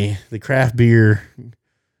 the craft beer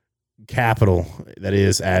capital that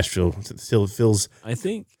is Asheville still feels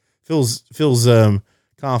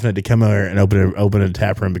confident to come over and open a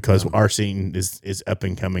tap room because our scene is up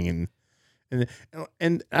and coming,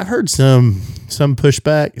 and I've heard some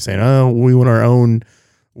pushback saying, oh, we want our own,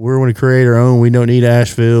 we want to create our own, we don't need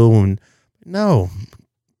Asheville. And no,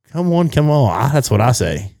 come on, that's what I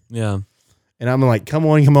say. Yeah, and I'm like, come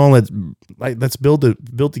on, let's build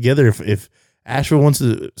together. If Asheville wants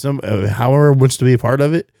to, however wants to be a part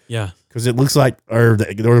of it, yeah, because it looks like, or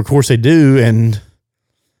of course they do, and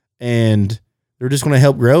they're just going to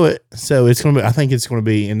help grow it. So it's going to be, I think it's going to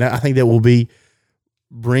be, and I think that will be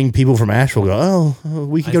bring people from Asheville. Go, oh,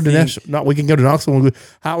 we can go to Nashville. We can go to Knoxville.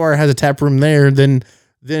 Highwire has a tap room there. Then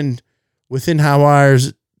within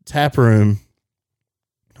Highwire's tap room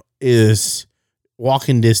is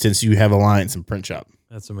walking distance. You have Alliance and Print Shop.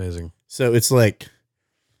 that's amazing. So it's like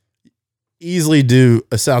easily do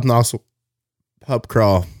a South Knoxville pub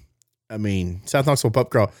crawl. I mean, South Knoxville pub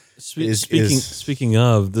crawl. Speaking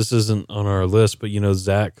of, this isn't on our list, but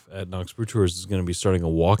Zach at Knox Brew Tours is going to be starting a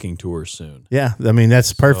walking tour soon. Yeah, I mean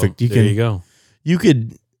that's perfect. So, there you go. You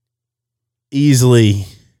could easily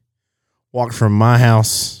walk from my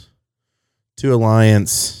house to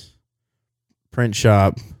Alliance, Print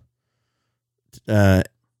Shop, and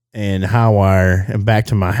Highwire, and back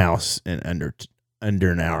to my house in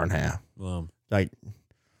under an hour and a half. Wow. Like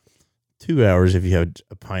 2 hours if you have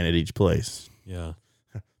a pint at each place. Yeah.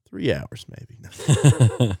 3 hours maybe. No.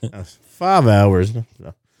 5 hours. No.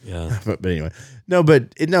 Yeah. But anyway,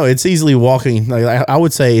 it's easily walking. Like I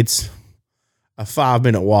would say it's a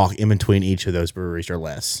 5-minute walk in between each of those breweries or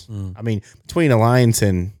less. I mean, between Alliance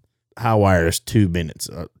and Highwire is 2 minutes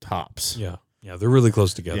tops. Yeah. Yeah. They're really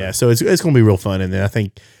close together. Yeah. So it's going to be real fun. And then I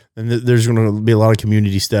think there's going to be a lot of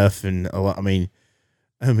community stuff and a lot. I mean,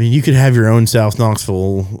 you could have your own South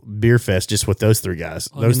Knoxville beer fest just with those three guys.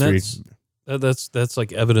 That's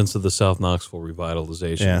like evidence of the South Knoxville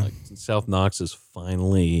revitalization. Yeah. Like South Knox is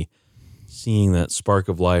finally seeing that spark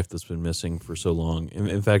of life that's been missing for so long.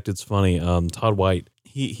 In fact, it's funny. Todd White,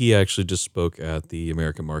 he actually just spoke at the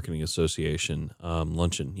American Marketing Association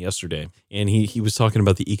luncheon yesterday, and he was talking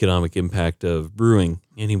about the economic impact of brewing,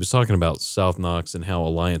 and he was talking about South Knox and how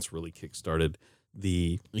Alliance really kickstarted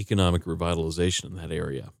the economic revitalization in that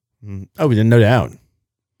area. Oh, no doubt.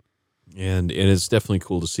 And it's definitely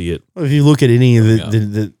cool to see it. Well, if you look at any of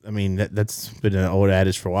that's been an old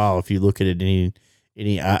adage for a while. If you look at it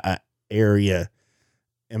any area,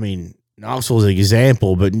 I mean, Knoxville is an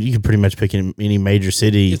example, but you can pretty much pick any major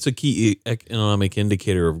city. It's a key economic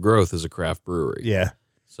indicator of growth as a craft brewery. Yeah.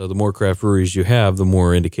 So the more craft breweries you have, the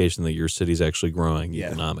more indication that your city's actually growing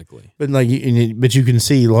economically. But but you can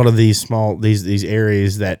see a lot of these these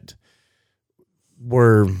areas that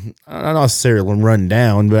were not necessarily run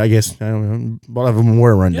down, but I guess a lot of them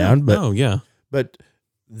were run down. But but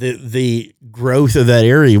the growth of that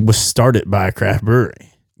area was started by a craft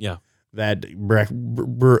brewery. Yeah, that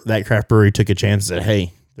craft brewery took a chance and said,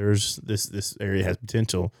 "Hey, there's this area has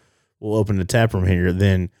potential. We'll open a tap room here."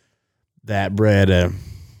 Then that bred a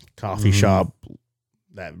coffee shop,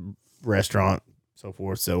 that restaurant, so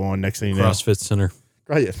forth, so on. Next thing you know, CrossFit Center.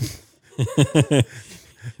 Right.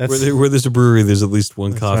 Where there's a brewery, there's at least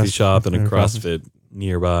one coffee shop and a CrossFit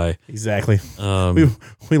nearby. Exactly.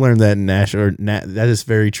 We learned that in Nashville. That is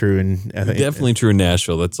very true, and I think definitely true in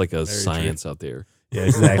Nashville. That's like a science out there. Yeah,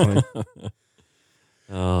 exactly.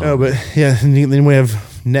 But yeah, and then we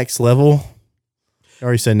have Next Level. I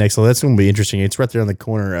already said Next Level. That's going to be interesting. It's right there on the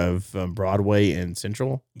corner of Broadway and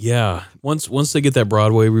Central. Yeah. Once they get that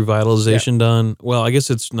Broadway revitalization done, well, I guess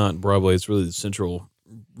it's not Broadway. It's really the Central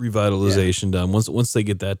revitalization done. Once they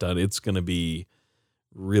get that done, it's going to be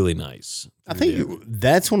really nice. I think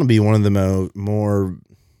that's going to be one of the more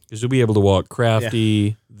because you'll be able to walk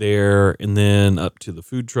Crafty there, and then up to the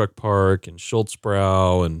food truck park and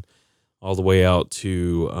Schultzbrow, and all the way out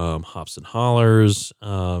to Hops and Hollers.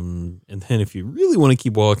 And then if you really want to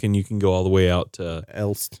keep walking, you can go all the way out to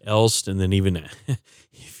Elst, and then even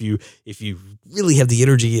if you really have the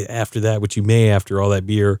energy after that, which you may after all that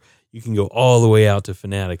beer, you can go all the way out to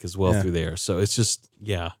Fanatic as well through there. So it's just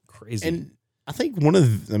crazy. And I think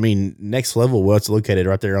Next Level, well, it's located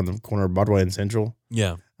right there on the corner of Broadway and Central.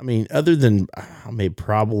 Yeah. I mean, other than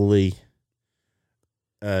probably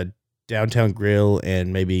Downtown Grill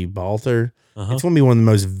and maybe Balther, it's going to be one of the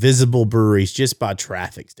most visible breweries just by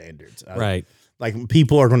traffic standards. Right. Like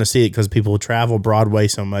people are going to see it because people travel Broadway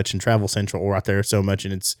so much and travel Central right there so much,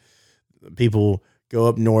 and it's people go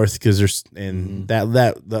up north because there's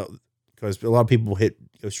because a lot of people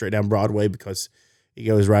go straight down Broadway because it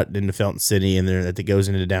goes right into Felton City, and then it goes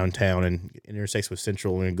into downtown and intersects with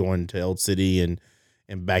Central and going to Old City and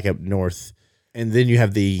back up north. And then you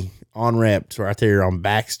have the on-ramp right there on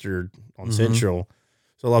Baxter on Central.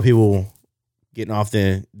 So a lot of people getting off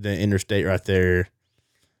the interstate right there.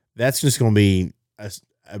 That's just going to be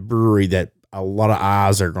a brewery that a lot of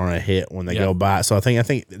eyes are going to hit when they go by. So I think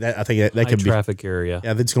that could be traffic area.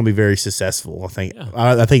 Yeah, that's going to be very successful.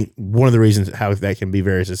 I think one of the reasons how that can be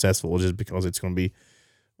very successful is just because it's going to be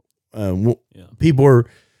people are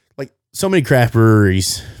like so many craft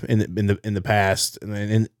breweries in the past,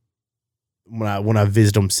 and when I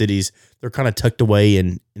visit them cities, they're kind of tucked away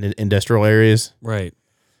in industrial areas, right?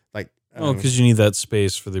 Like because you need that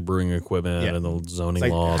space for the brewing equipment and the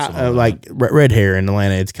zoning laws. Like Red Hare in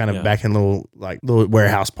Atlanta, it's kind of back in a little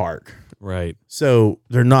warehouse park, right? So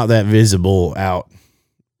they're not that visible out,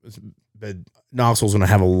 but Knoxville's going to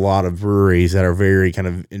have a lot of breweries that are very kind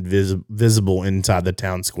of visible inside the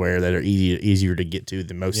town square that are easier to get to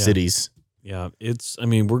than most cities. Yeah,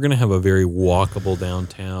 we're going to have a very walkable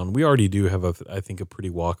downtown. We already do have I think a pretty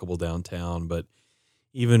walkable downtown, but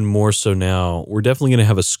even more so now, we're definitely going to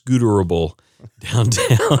have a scooterable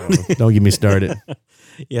downtown. Don't get me started.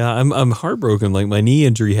 Yeah, I'm heartbroken. Like my knee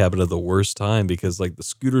injury happened at the worst time because like the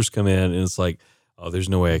scooters come in and it's like, oh, there's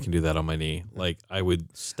no way I can do that on my knee. Like I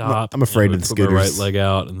would stop. I'm afraid of the scooters. Put my right leg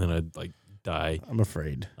out and then I'd like die. I'm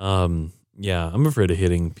afraid. Yeah, I'm afraid of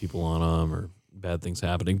hitting people on them or bad things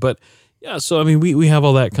happening. But yeah, so we have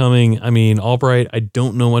all that coming. Albright, I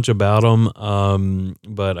don't know much about them,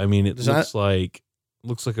 but it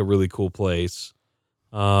looks like a really cool place.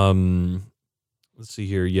 Let's see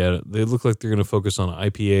here. Yeah, they look like they're going to focus on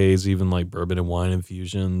IPAs, even like bourbon and wine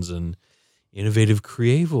infusions and innovative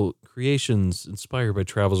creations inspired by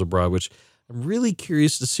travels abroad, which I'm really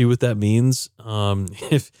curious to see what that means.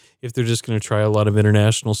 If they're just going to try a lot of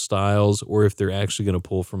international styles, or if they're actually going to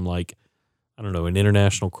pull from like, I don't know, an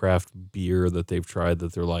international craft beer that they've tried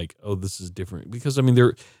that they're like, oh, this is different. Because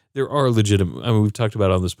there are legitimate. We've talked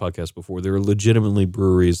about it on this podcast before. There are legitimately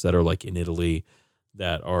breweries that are like in Italy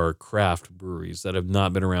that are craft breweries that have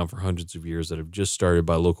not been around for hundreds of years, that have just started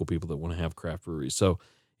by local people that want to have craft breweries. So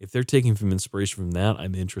if they're taking from inspiration from that,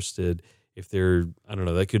 I'm interested. If they're, I don't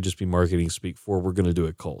know, that could just be marketing speak for we're going to do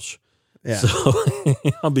it Kolsch. Yeah. So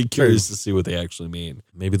I'll be curious to see what they actually mean.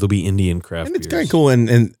 Maybe they'll be Indian craft and it's beers. kind of cool.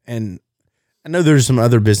 And I know there's some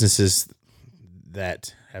other businesses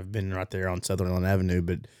that have been right there on Sutherland Avenue,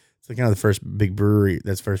 but it's kind of the first big brewery.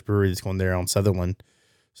 That's the first brewery that's going there on Sutherland.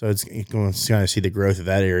 So it's going to kind of see the growth of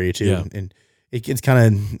that area too. Yeah. And it's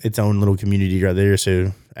kind of its own little community right there.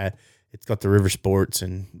 So it's got the river sports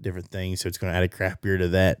and different things. So it's going to add a craft beer to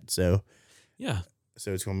that. So yeah.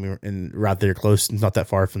 So it's going to be right there close. It's not that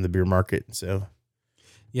far from the beer market. So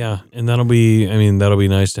yeah. And that'll be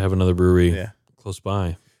nice to have another brewery close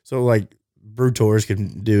by. So like brew tours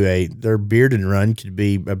can do their beard and run could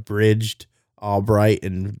be abridged, Albright,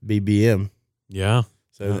 and BBM. Yeah.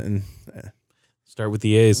 So and start with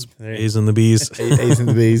the A's. A's and the B's. A's and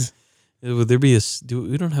the B's. Would there be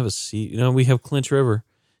we don't have a C. We have Clinch River.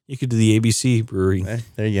 You could do the ABC brewery.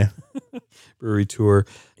 There you go. Brewery tour.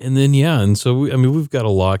 And then, and so, we've got a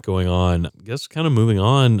lot going on. I guess kind of moving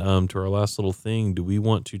on to our last little thing. Do we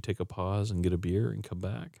want to take a pause and get a beer and come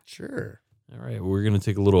back? Sure. All right. We're going to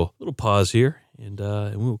take a little pause here and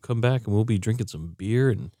we'll come back and we'll be drinking some beer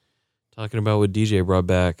and talking about what DJ brought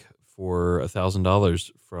back for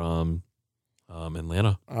 $1,000 from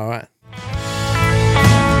Atlanta. All right.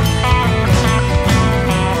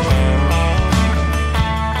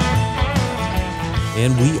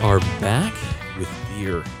 And we are back with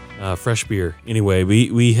beer, fresh beer. Anyway,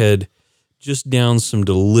 we had just downed some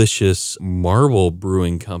delicious Marble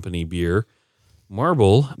Brewing Company beer.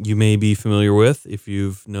 Marble, you may be familiar with if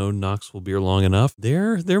you've known Knoxville beer long enough.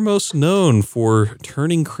 They're most known for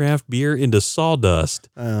turning craft beer into sawdust.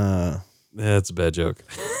 That's a bad joke.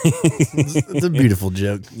 It's a beautiful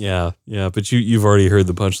joke. Yeah, but you've already heard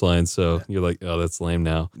the punchline, so you're like, oh, that's lame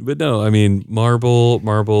now. But no,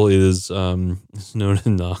 Marble is known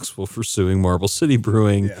in Knoxville for suing Marble City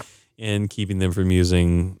Brewing and keeping them from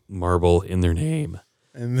using marble in their name.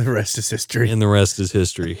 And the rest is history. And the rest is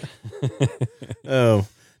history. No,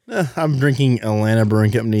 I'm drinking Atlanta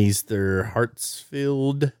Brewing Company's their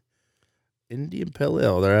Hartsfield Indian Pale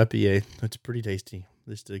Ale, their IPA. It's pretty tasty.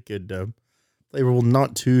 Just a good flavorful,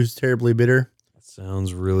 not too terribly bitter.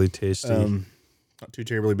 Sounds really tasty. Not too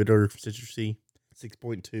terribly bitter, citrusy.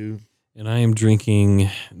 6.2. And I am drinking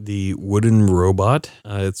the Wooden Robot.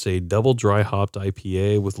 It's a double dry hopped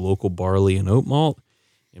IPA with local barley and oat malt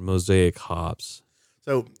and mosaic hops.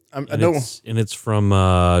 So it's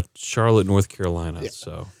from Charlotte, North Carolina. Yeah.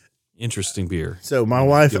 So interesting beer. So my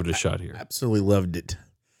wife give it a shot here. Absolutely loved it.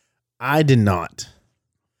 I did not.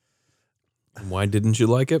 And why didn't you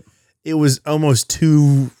like it? It was almost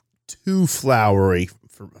too flowery.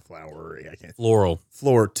 I can't.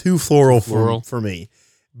 Too floral for me.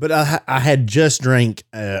 But I had just drank,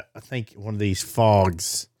 I think, one of these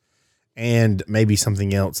fogs and maybe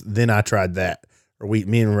something else. Then I tried that. Or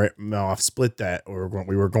me and my wife split that, or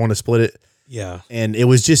we were going to split it. Yeah. And it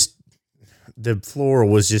was just, the floral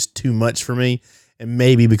was just too much for me. And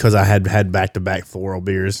maybe because I had back-to-back floral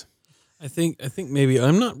beers. I think maybe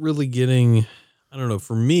I'm not really getting, I don't know,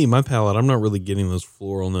 for me, my palate, I'm not really getting those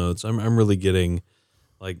floral notes. I'm really getting,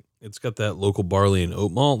 like, it's got that local barley and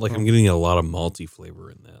oat malt. Like, I'm getting a lot of malty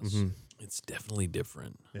flavor in this. Mm-hmm. It's definitely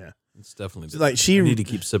different. Yeah. It's definitely different. Like I need to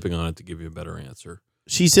keep sipping on it to give you a better answer.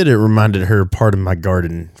 She said it reminded her part of my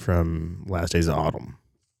garden from Last Days of Autumn.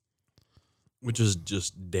 Which is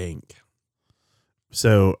just dank.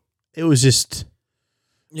 So, it was just...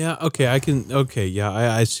 Yeah, okay,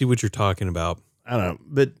 I see what you're talking about. I don't know,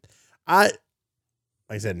 but like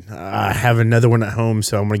I said, I have another one at home,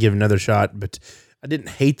 so I'm going to give another shot, but I didn't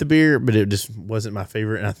hate the beer, but it just wasn't my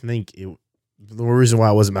favorite, and I think the reason why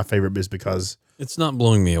it wasn't my favorite is because... It's not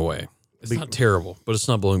blowing me away. It's not terrible, but it's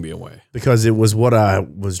not blowing me away. Because it was what I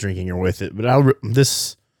was drinking or with it, but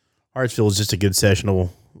this Hartsfield is just a good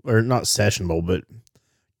sessionable, or not sessionable, but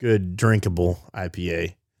good drinkable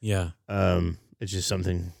IPA. Yeah. It's just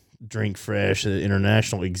something drink fresh,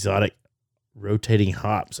 international exotic rotating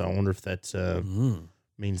hops. I wonder if that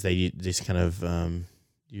means they just kind of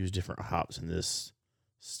use different hops in this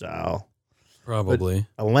style. Probably.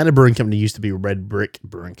 But Atlanta Brewing Company used to be Red Brick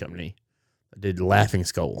Brewing Company. I did Laughing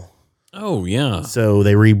Skull. Oh, yeah. So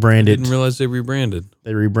they rebranded. I didn't realize they rebranded.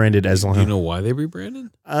 They rebranded as Do you know why they rebranded?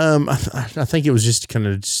 I think it was just kind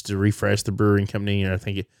of just to refresh the brewing company, and I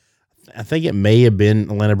think it may have been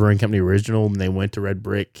Atlanta Brewing Company original, and they went to Red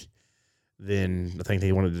Brick. Then I think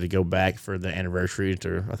they wanted to go back for the anniversary.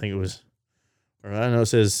 I know it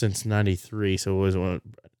says since '93, so it was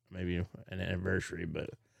maybe an anniversary, but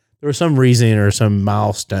there was some reason or some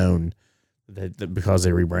milestone that because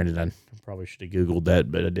they rebranded. I probably should have Googled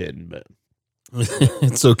that, but I didn't. But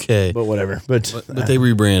it's okay. But whatever. But they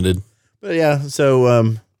rebranded. But yeah,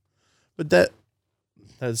 so but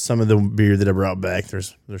that's some of the beer that I brought back.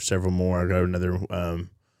 There's several more. I got another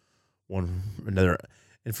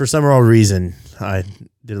and for some odd reason I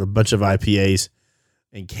did a bunch of IPAs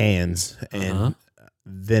in cans, and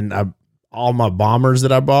then all my bombers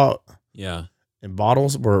that I bought in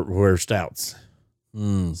bottles were stouts.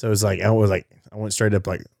 So it's like I went straight up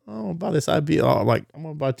like, oh, I'll buy this IPA. Like, I'm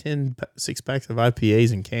gonna buy 10 6-packs of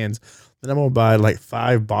IPAs in cans. Then I'm gonna buy like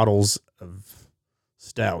 5 bottles of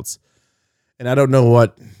stouts. And I don't know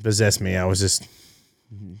what possessed me.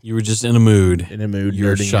 You were just in a mood.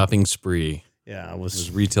 Your shopping spree. Yeah, it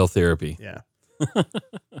was retail therapy. Yeah.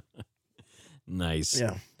 Nice.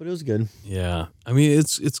 Yeah, but it was good. Yeah, I mean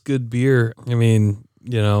it's good beer. I mean,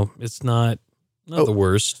 it's not the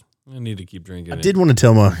worst. I need to keep drinking. I did want to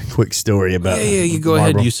tell my quick story about. Yeah. You go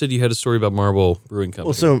ahead. You said you had a story about Marble Brewing Company.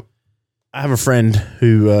 Well, so I have a friend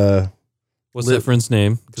who. What's that friend's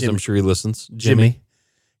name? Because I'm sure he listens. Jimmy.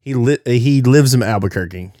 He lives in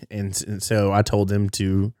Albuquerque, and so I told him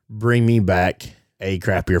to bring me back a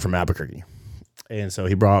craft beer from Albuquerque, and so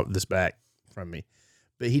he brought this back from me.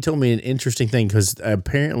 But he told me an interesting thing because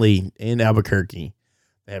apparently in Albuquerque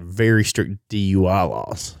they have very strict DUI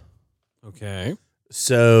laws. Okay.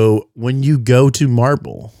 So when you go to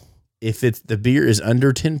Marble, if the beer is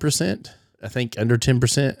under 10%, I think under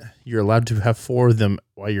 10%, you're allowed to have 4 of them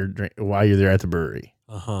while you're there at the brewery.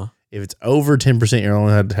 If it's over 10%, you're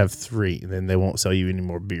only allowed to have 3. Then they won't sell you any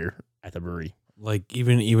more beer at the brewery. Like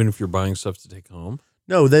even if you're buying stuff to take home.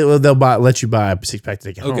 No, they'll let you buy a 6-pack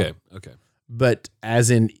to take home. Okay. But as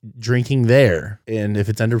in drinking there, and if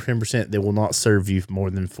it's under 10%, they will not serve you more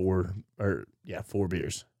than 4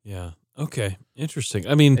 beers. Yeah. Okay. Interesting.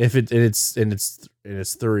 I mean, if it's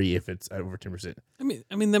 3 if it's over 10%.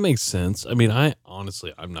 I mean that makes sense. I mean, I'm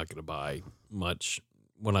not going to buy much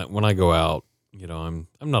when I go out. I'm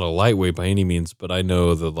not a lightweight by any means, but I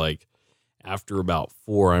know that like after about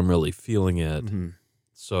 4, I'm really feeling it. Mm-hmm.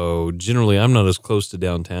 So generally, I'm not as close to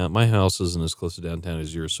downtown. My house isn't as close to downtown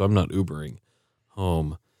as yours, so I'm not Ubering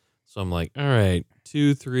home. So I'm like, all right,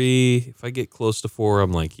 2, 3. If I get close to 4,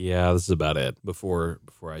 I'm like, yeah, this is about it before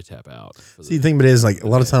I tap out. See, the thing about it is, like, a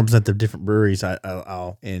lot of times at the different breweries,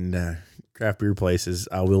 I'll and craft beer places,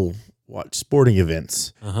 I will watch sporting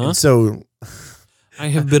events. And so I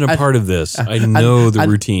have been a part of this. I know the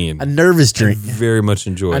routine. A nervous drink. I very much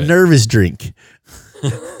enjoy it. A nervous drink.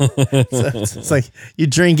 It's like you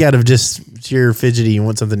drink out of just sheer fidgety. You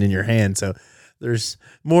want something in your hand. So there's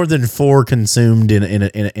more than 4 consumed in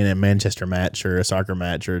a Manchester match or a soccer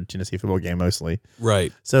match or a Tennessee football game mostly.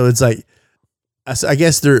 Right. So it's like, I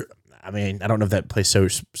guess they're. I mean, I don't know if that plays so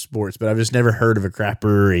sports, but I've just never heard of a craft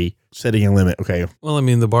brewery setting a limit. Okay. Well, I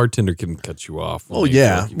mean, the bartender can cut you off. Oh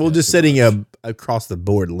yeah. Well, just setting a across the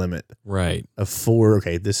board limit. Right. Of 4.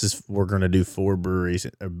 Okay, we're going to do 4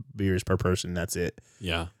 beers per person. That's it.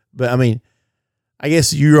 Yeah. But I mean, I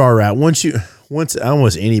guess you are right. Once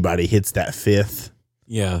almost anybody hits that 5th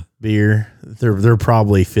beer, they're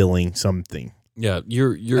probably feeling something. Yeah,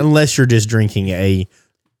 you're unless you're just drinking a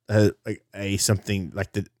something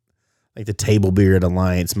like the table beer at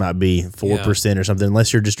Alliance might be 4% or something.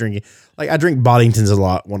 Unless you're just drinking, like I drink Boddingtons a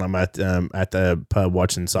lot when I'm at the pub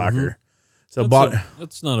watching soccer. So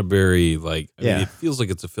that's not a very I mean, it feels like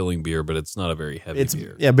it's a filling beer, but it's not a very heavy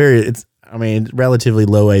beer. Yeah, it's relatively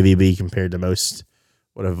low ABV compared to most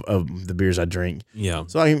of the beers I drink. Yeah.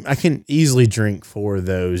 So I can easily drink 4 of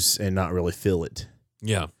those and not really feel it.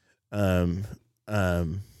 Yeah.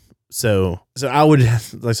 So I would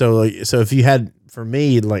so if you had, for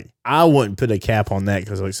me, like I wouldn't put a cap on that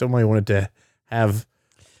because like somebody wanted to have.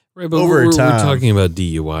 Right, but we're talking about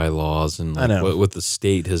DUI laws and what the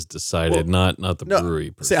state has decided, not the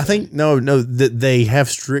brewery. See, I think that they have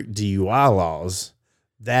strict DUI laws.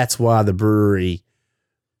 That's why the brewery.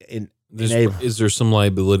 Is there some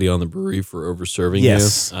liability on the brewery for over-serving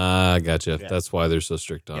yes. you? Gotcha. Yeah. That's why they're so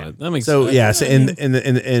strict on it. That makes sense. So yeah, so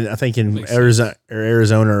and I think in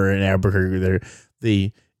Arizona or in Albuquerque,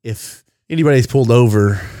 if anybody's pulled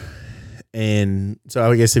over, and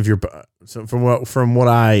so I guess from what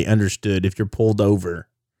I understood, if you're pulled over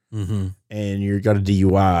and you got a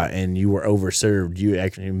DUI and you were overserved, you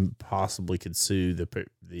actually possibly could sue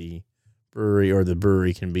the brewery, or the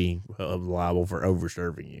brewery can be liable for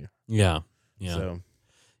overserving you. Yeah. So,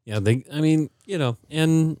 yeah, and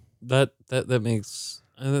that makes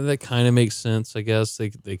that kind of makes sense. I guess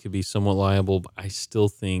they could be somewhat liable, but I still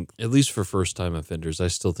think, at least for first time offenders, I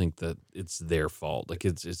still think that it's their fault. Like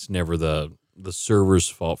it's never the server's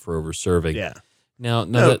fault for overserving. Yeah. Now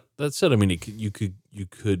that said, I mean, you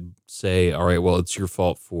could say, all right, well, it's your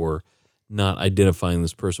fault for not identifying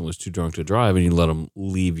this person was too drunk to drive, and you let them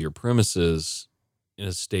leave your premises in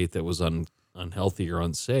a state that was unhealthy or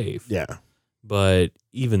unsafe. Yeah. But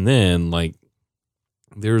even then, like,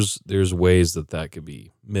 there's ways that could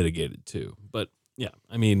be mitigated too. But yeah,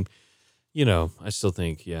 I mean, I still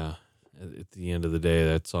think, at the end of the day,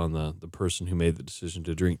 that's on the person who made the decision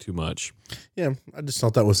to drink too much. Yeah, I just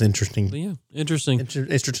thought that was interesting. But yeah, interesting.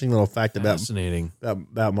 Interesting little fact Fascinating.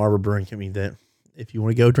 about Marble Brewing. I mean, that if you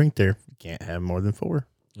want to go drink there, you can't have more than 4.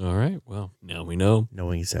 All right. Well, now we know.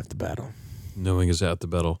 Knowing is half the battle. Knowing is half the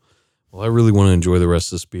battle. Well, I really want to enjoy the rest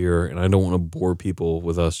of this beer, and I don't want to bore people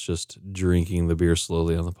with us just drinking the beer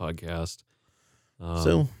slowly on the podcast.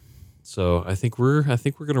 So I think we're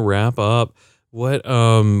gonna wrap up. What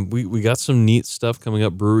we got some neat stuff coming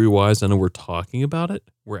up brewery wise. I know we're talking about it.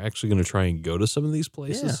 We're actually gonna try and go to some of these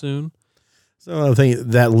places soon. So I think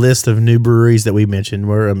that list of new breweries that we mentioned,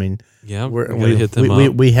 we're gonna hit them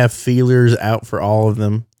up. We have feelers out for all of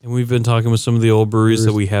them, and we've been talking with some of the old breweries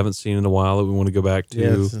that we haven't seen in a while that we want to go back to.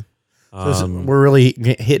 Yes. So we're really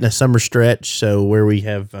hitting a summer stretch, so where we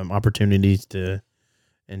have opportunities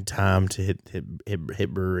and time to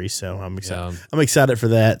hit breweries. So I'm excited. I'm excited for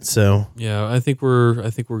that. So yeah, I think we're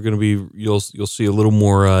going to be. You'll see a little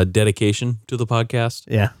more dedication to the podcast.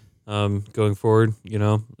 Yeah. Going forward,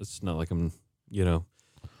 it's not like I'm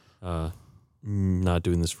not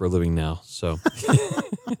doing this for a living now. So.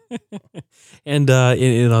 And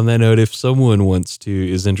on that note, if someone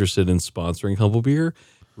is interested in sponsoring Humble Beer,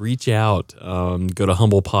 reach out. Go to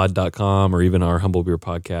humblepod.com or even our Humble Beer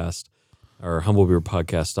Podcast or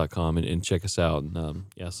humblebeerpodcast.com and check us out. And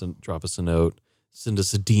drop us a note. Send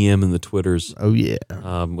us a DM in the Twitters. Oh, yeah.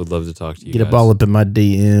 Would love to talk to you. Get up all up in my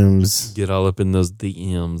DMs. Get all up in those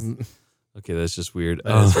DMs. Okay, that's just weird.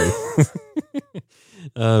 Probably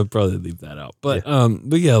leave that out. But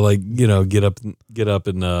yeah, get up and get up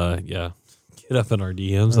in our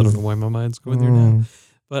DMs. I don't know why my mind's going there now.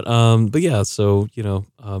 But yeah, so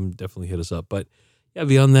definitely hit us up. But yeah,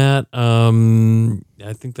 beyond that,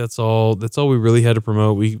 I think that's all we really had to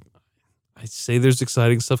promote. I say there's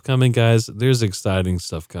exciting stuff coming, guys. There's exciting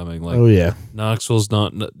stuff coming. Like, oh yeah, Knoxville's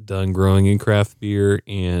not done growing in craft beer,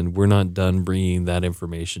 and we're not done bringing that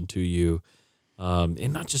information to you.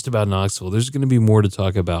 And not just about Knoxville. There's going to be more to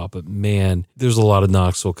talk about, but man, there's a lot of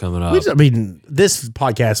Knoxville coming up. I mean, this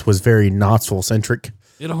podcast was very Knoxville centric.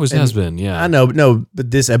 It always has been, yeah. I know, but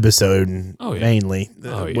this episode mainly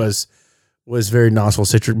was very Knoxville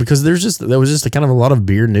centric because there was just a kind of a lot of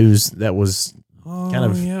beer news that was kind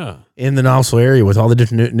of in the Knoxville area with all the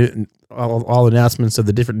different new all announcements of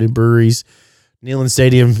the different new breweries, Neyland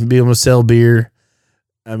Stadium being able to sell beer.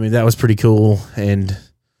 I mean, that was pretty cool, and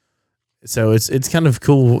so it's kind of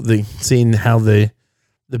cool seeing how the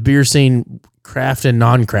beer scene, craft and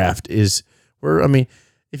non-craft, is where. I mean,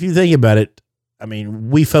 if you think about it, I mean,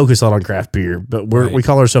 we focus a lot on craft beer, but we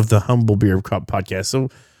call ourselves the Humble Beer Podcast. So,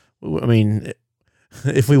 I mean,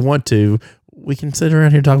 if we want to, we can sit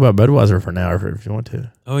around here and talk about Budweiser for an hour if you want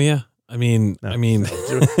to. Oh yeah,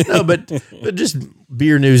 no, but just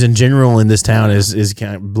beer news in general in this town is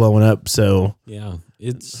kind of blowing up. So yeah,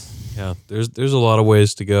 there's a lot of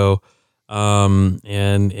ways to go,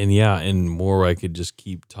 and more I could just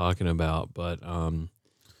keep talking about, but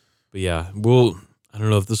yeah, I don't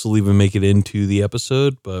know if this will even make it into the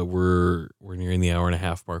episode, but we're nearing the hour and a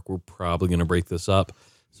half mark. We're probably going to break this up.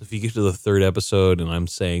 So if you get to the third episode and I'm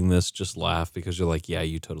saying this, just laugh because you're like, yeah,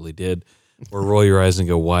 you totally did. Or roll your eyes and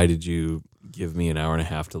go, why did you give me an hour and a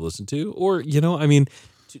half to listen to? Or, I mean,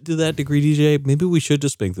 to that degree, DJ, maybe we should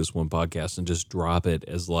just make this one podcast and just drop it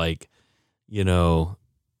as like,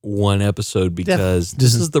 one episode because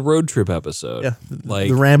this is the road trip episode. Yeah, like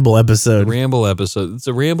the ramble episode. It's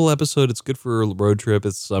a ramble episode. It's good for a road trip.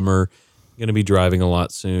 It's summer. I'm going to be driving a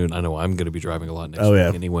lot soon. I know I'm going to be driving a lot next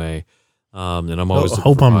week anyway. And I'm always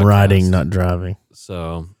hope I'm riding, not driving.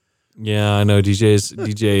 So, yeah, I know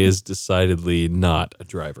DJ is decidedly not a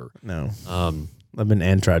driver. No. I've been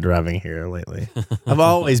anti-driving here lately. I've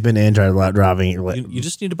always been anti-driving. You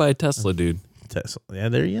just need to buy a Tesla, dude. Tesla. Yeah,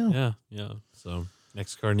 there you go. Yeah. So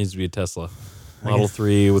next car needs to be a Tesla. Model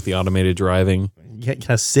 3 with the automated driving. Can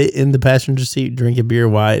I sit in the passenger seat, drink a beer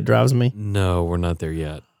while it drives me? No, we're not there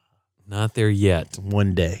yet. Not there yet.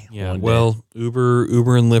 One day. Yeah. Well, Uber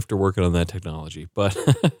and Lyft are working on that technology, but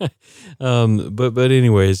but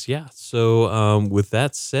anyways, yeah. So with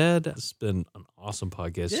that said, it's been an awesome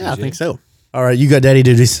podcast. Yeah, CJ. I think so. All right, you got daddy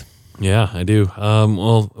duties. Yeah, I do.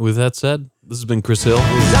 Well, with that said, this has been Chris Hill. I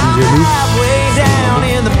have